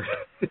back here.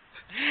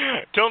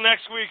 Till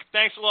next week,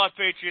 thanks a lot,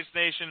 Patriots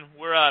Nation.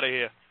 We're out of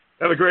here.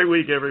 Have a great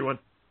week, everyone.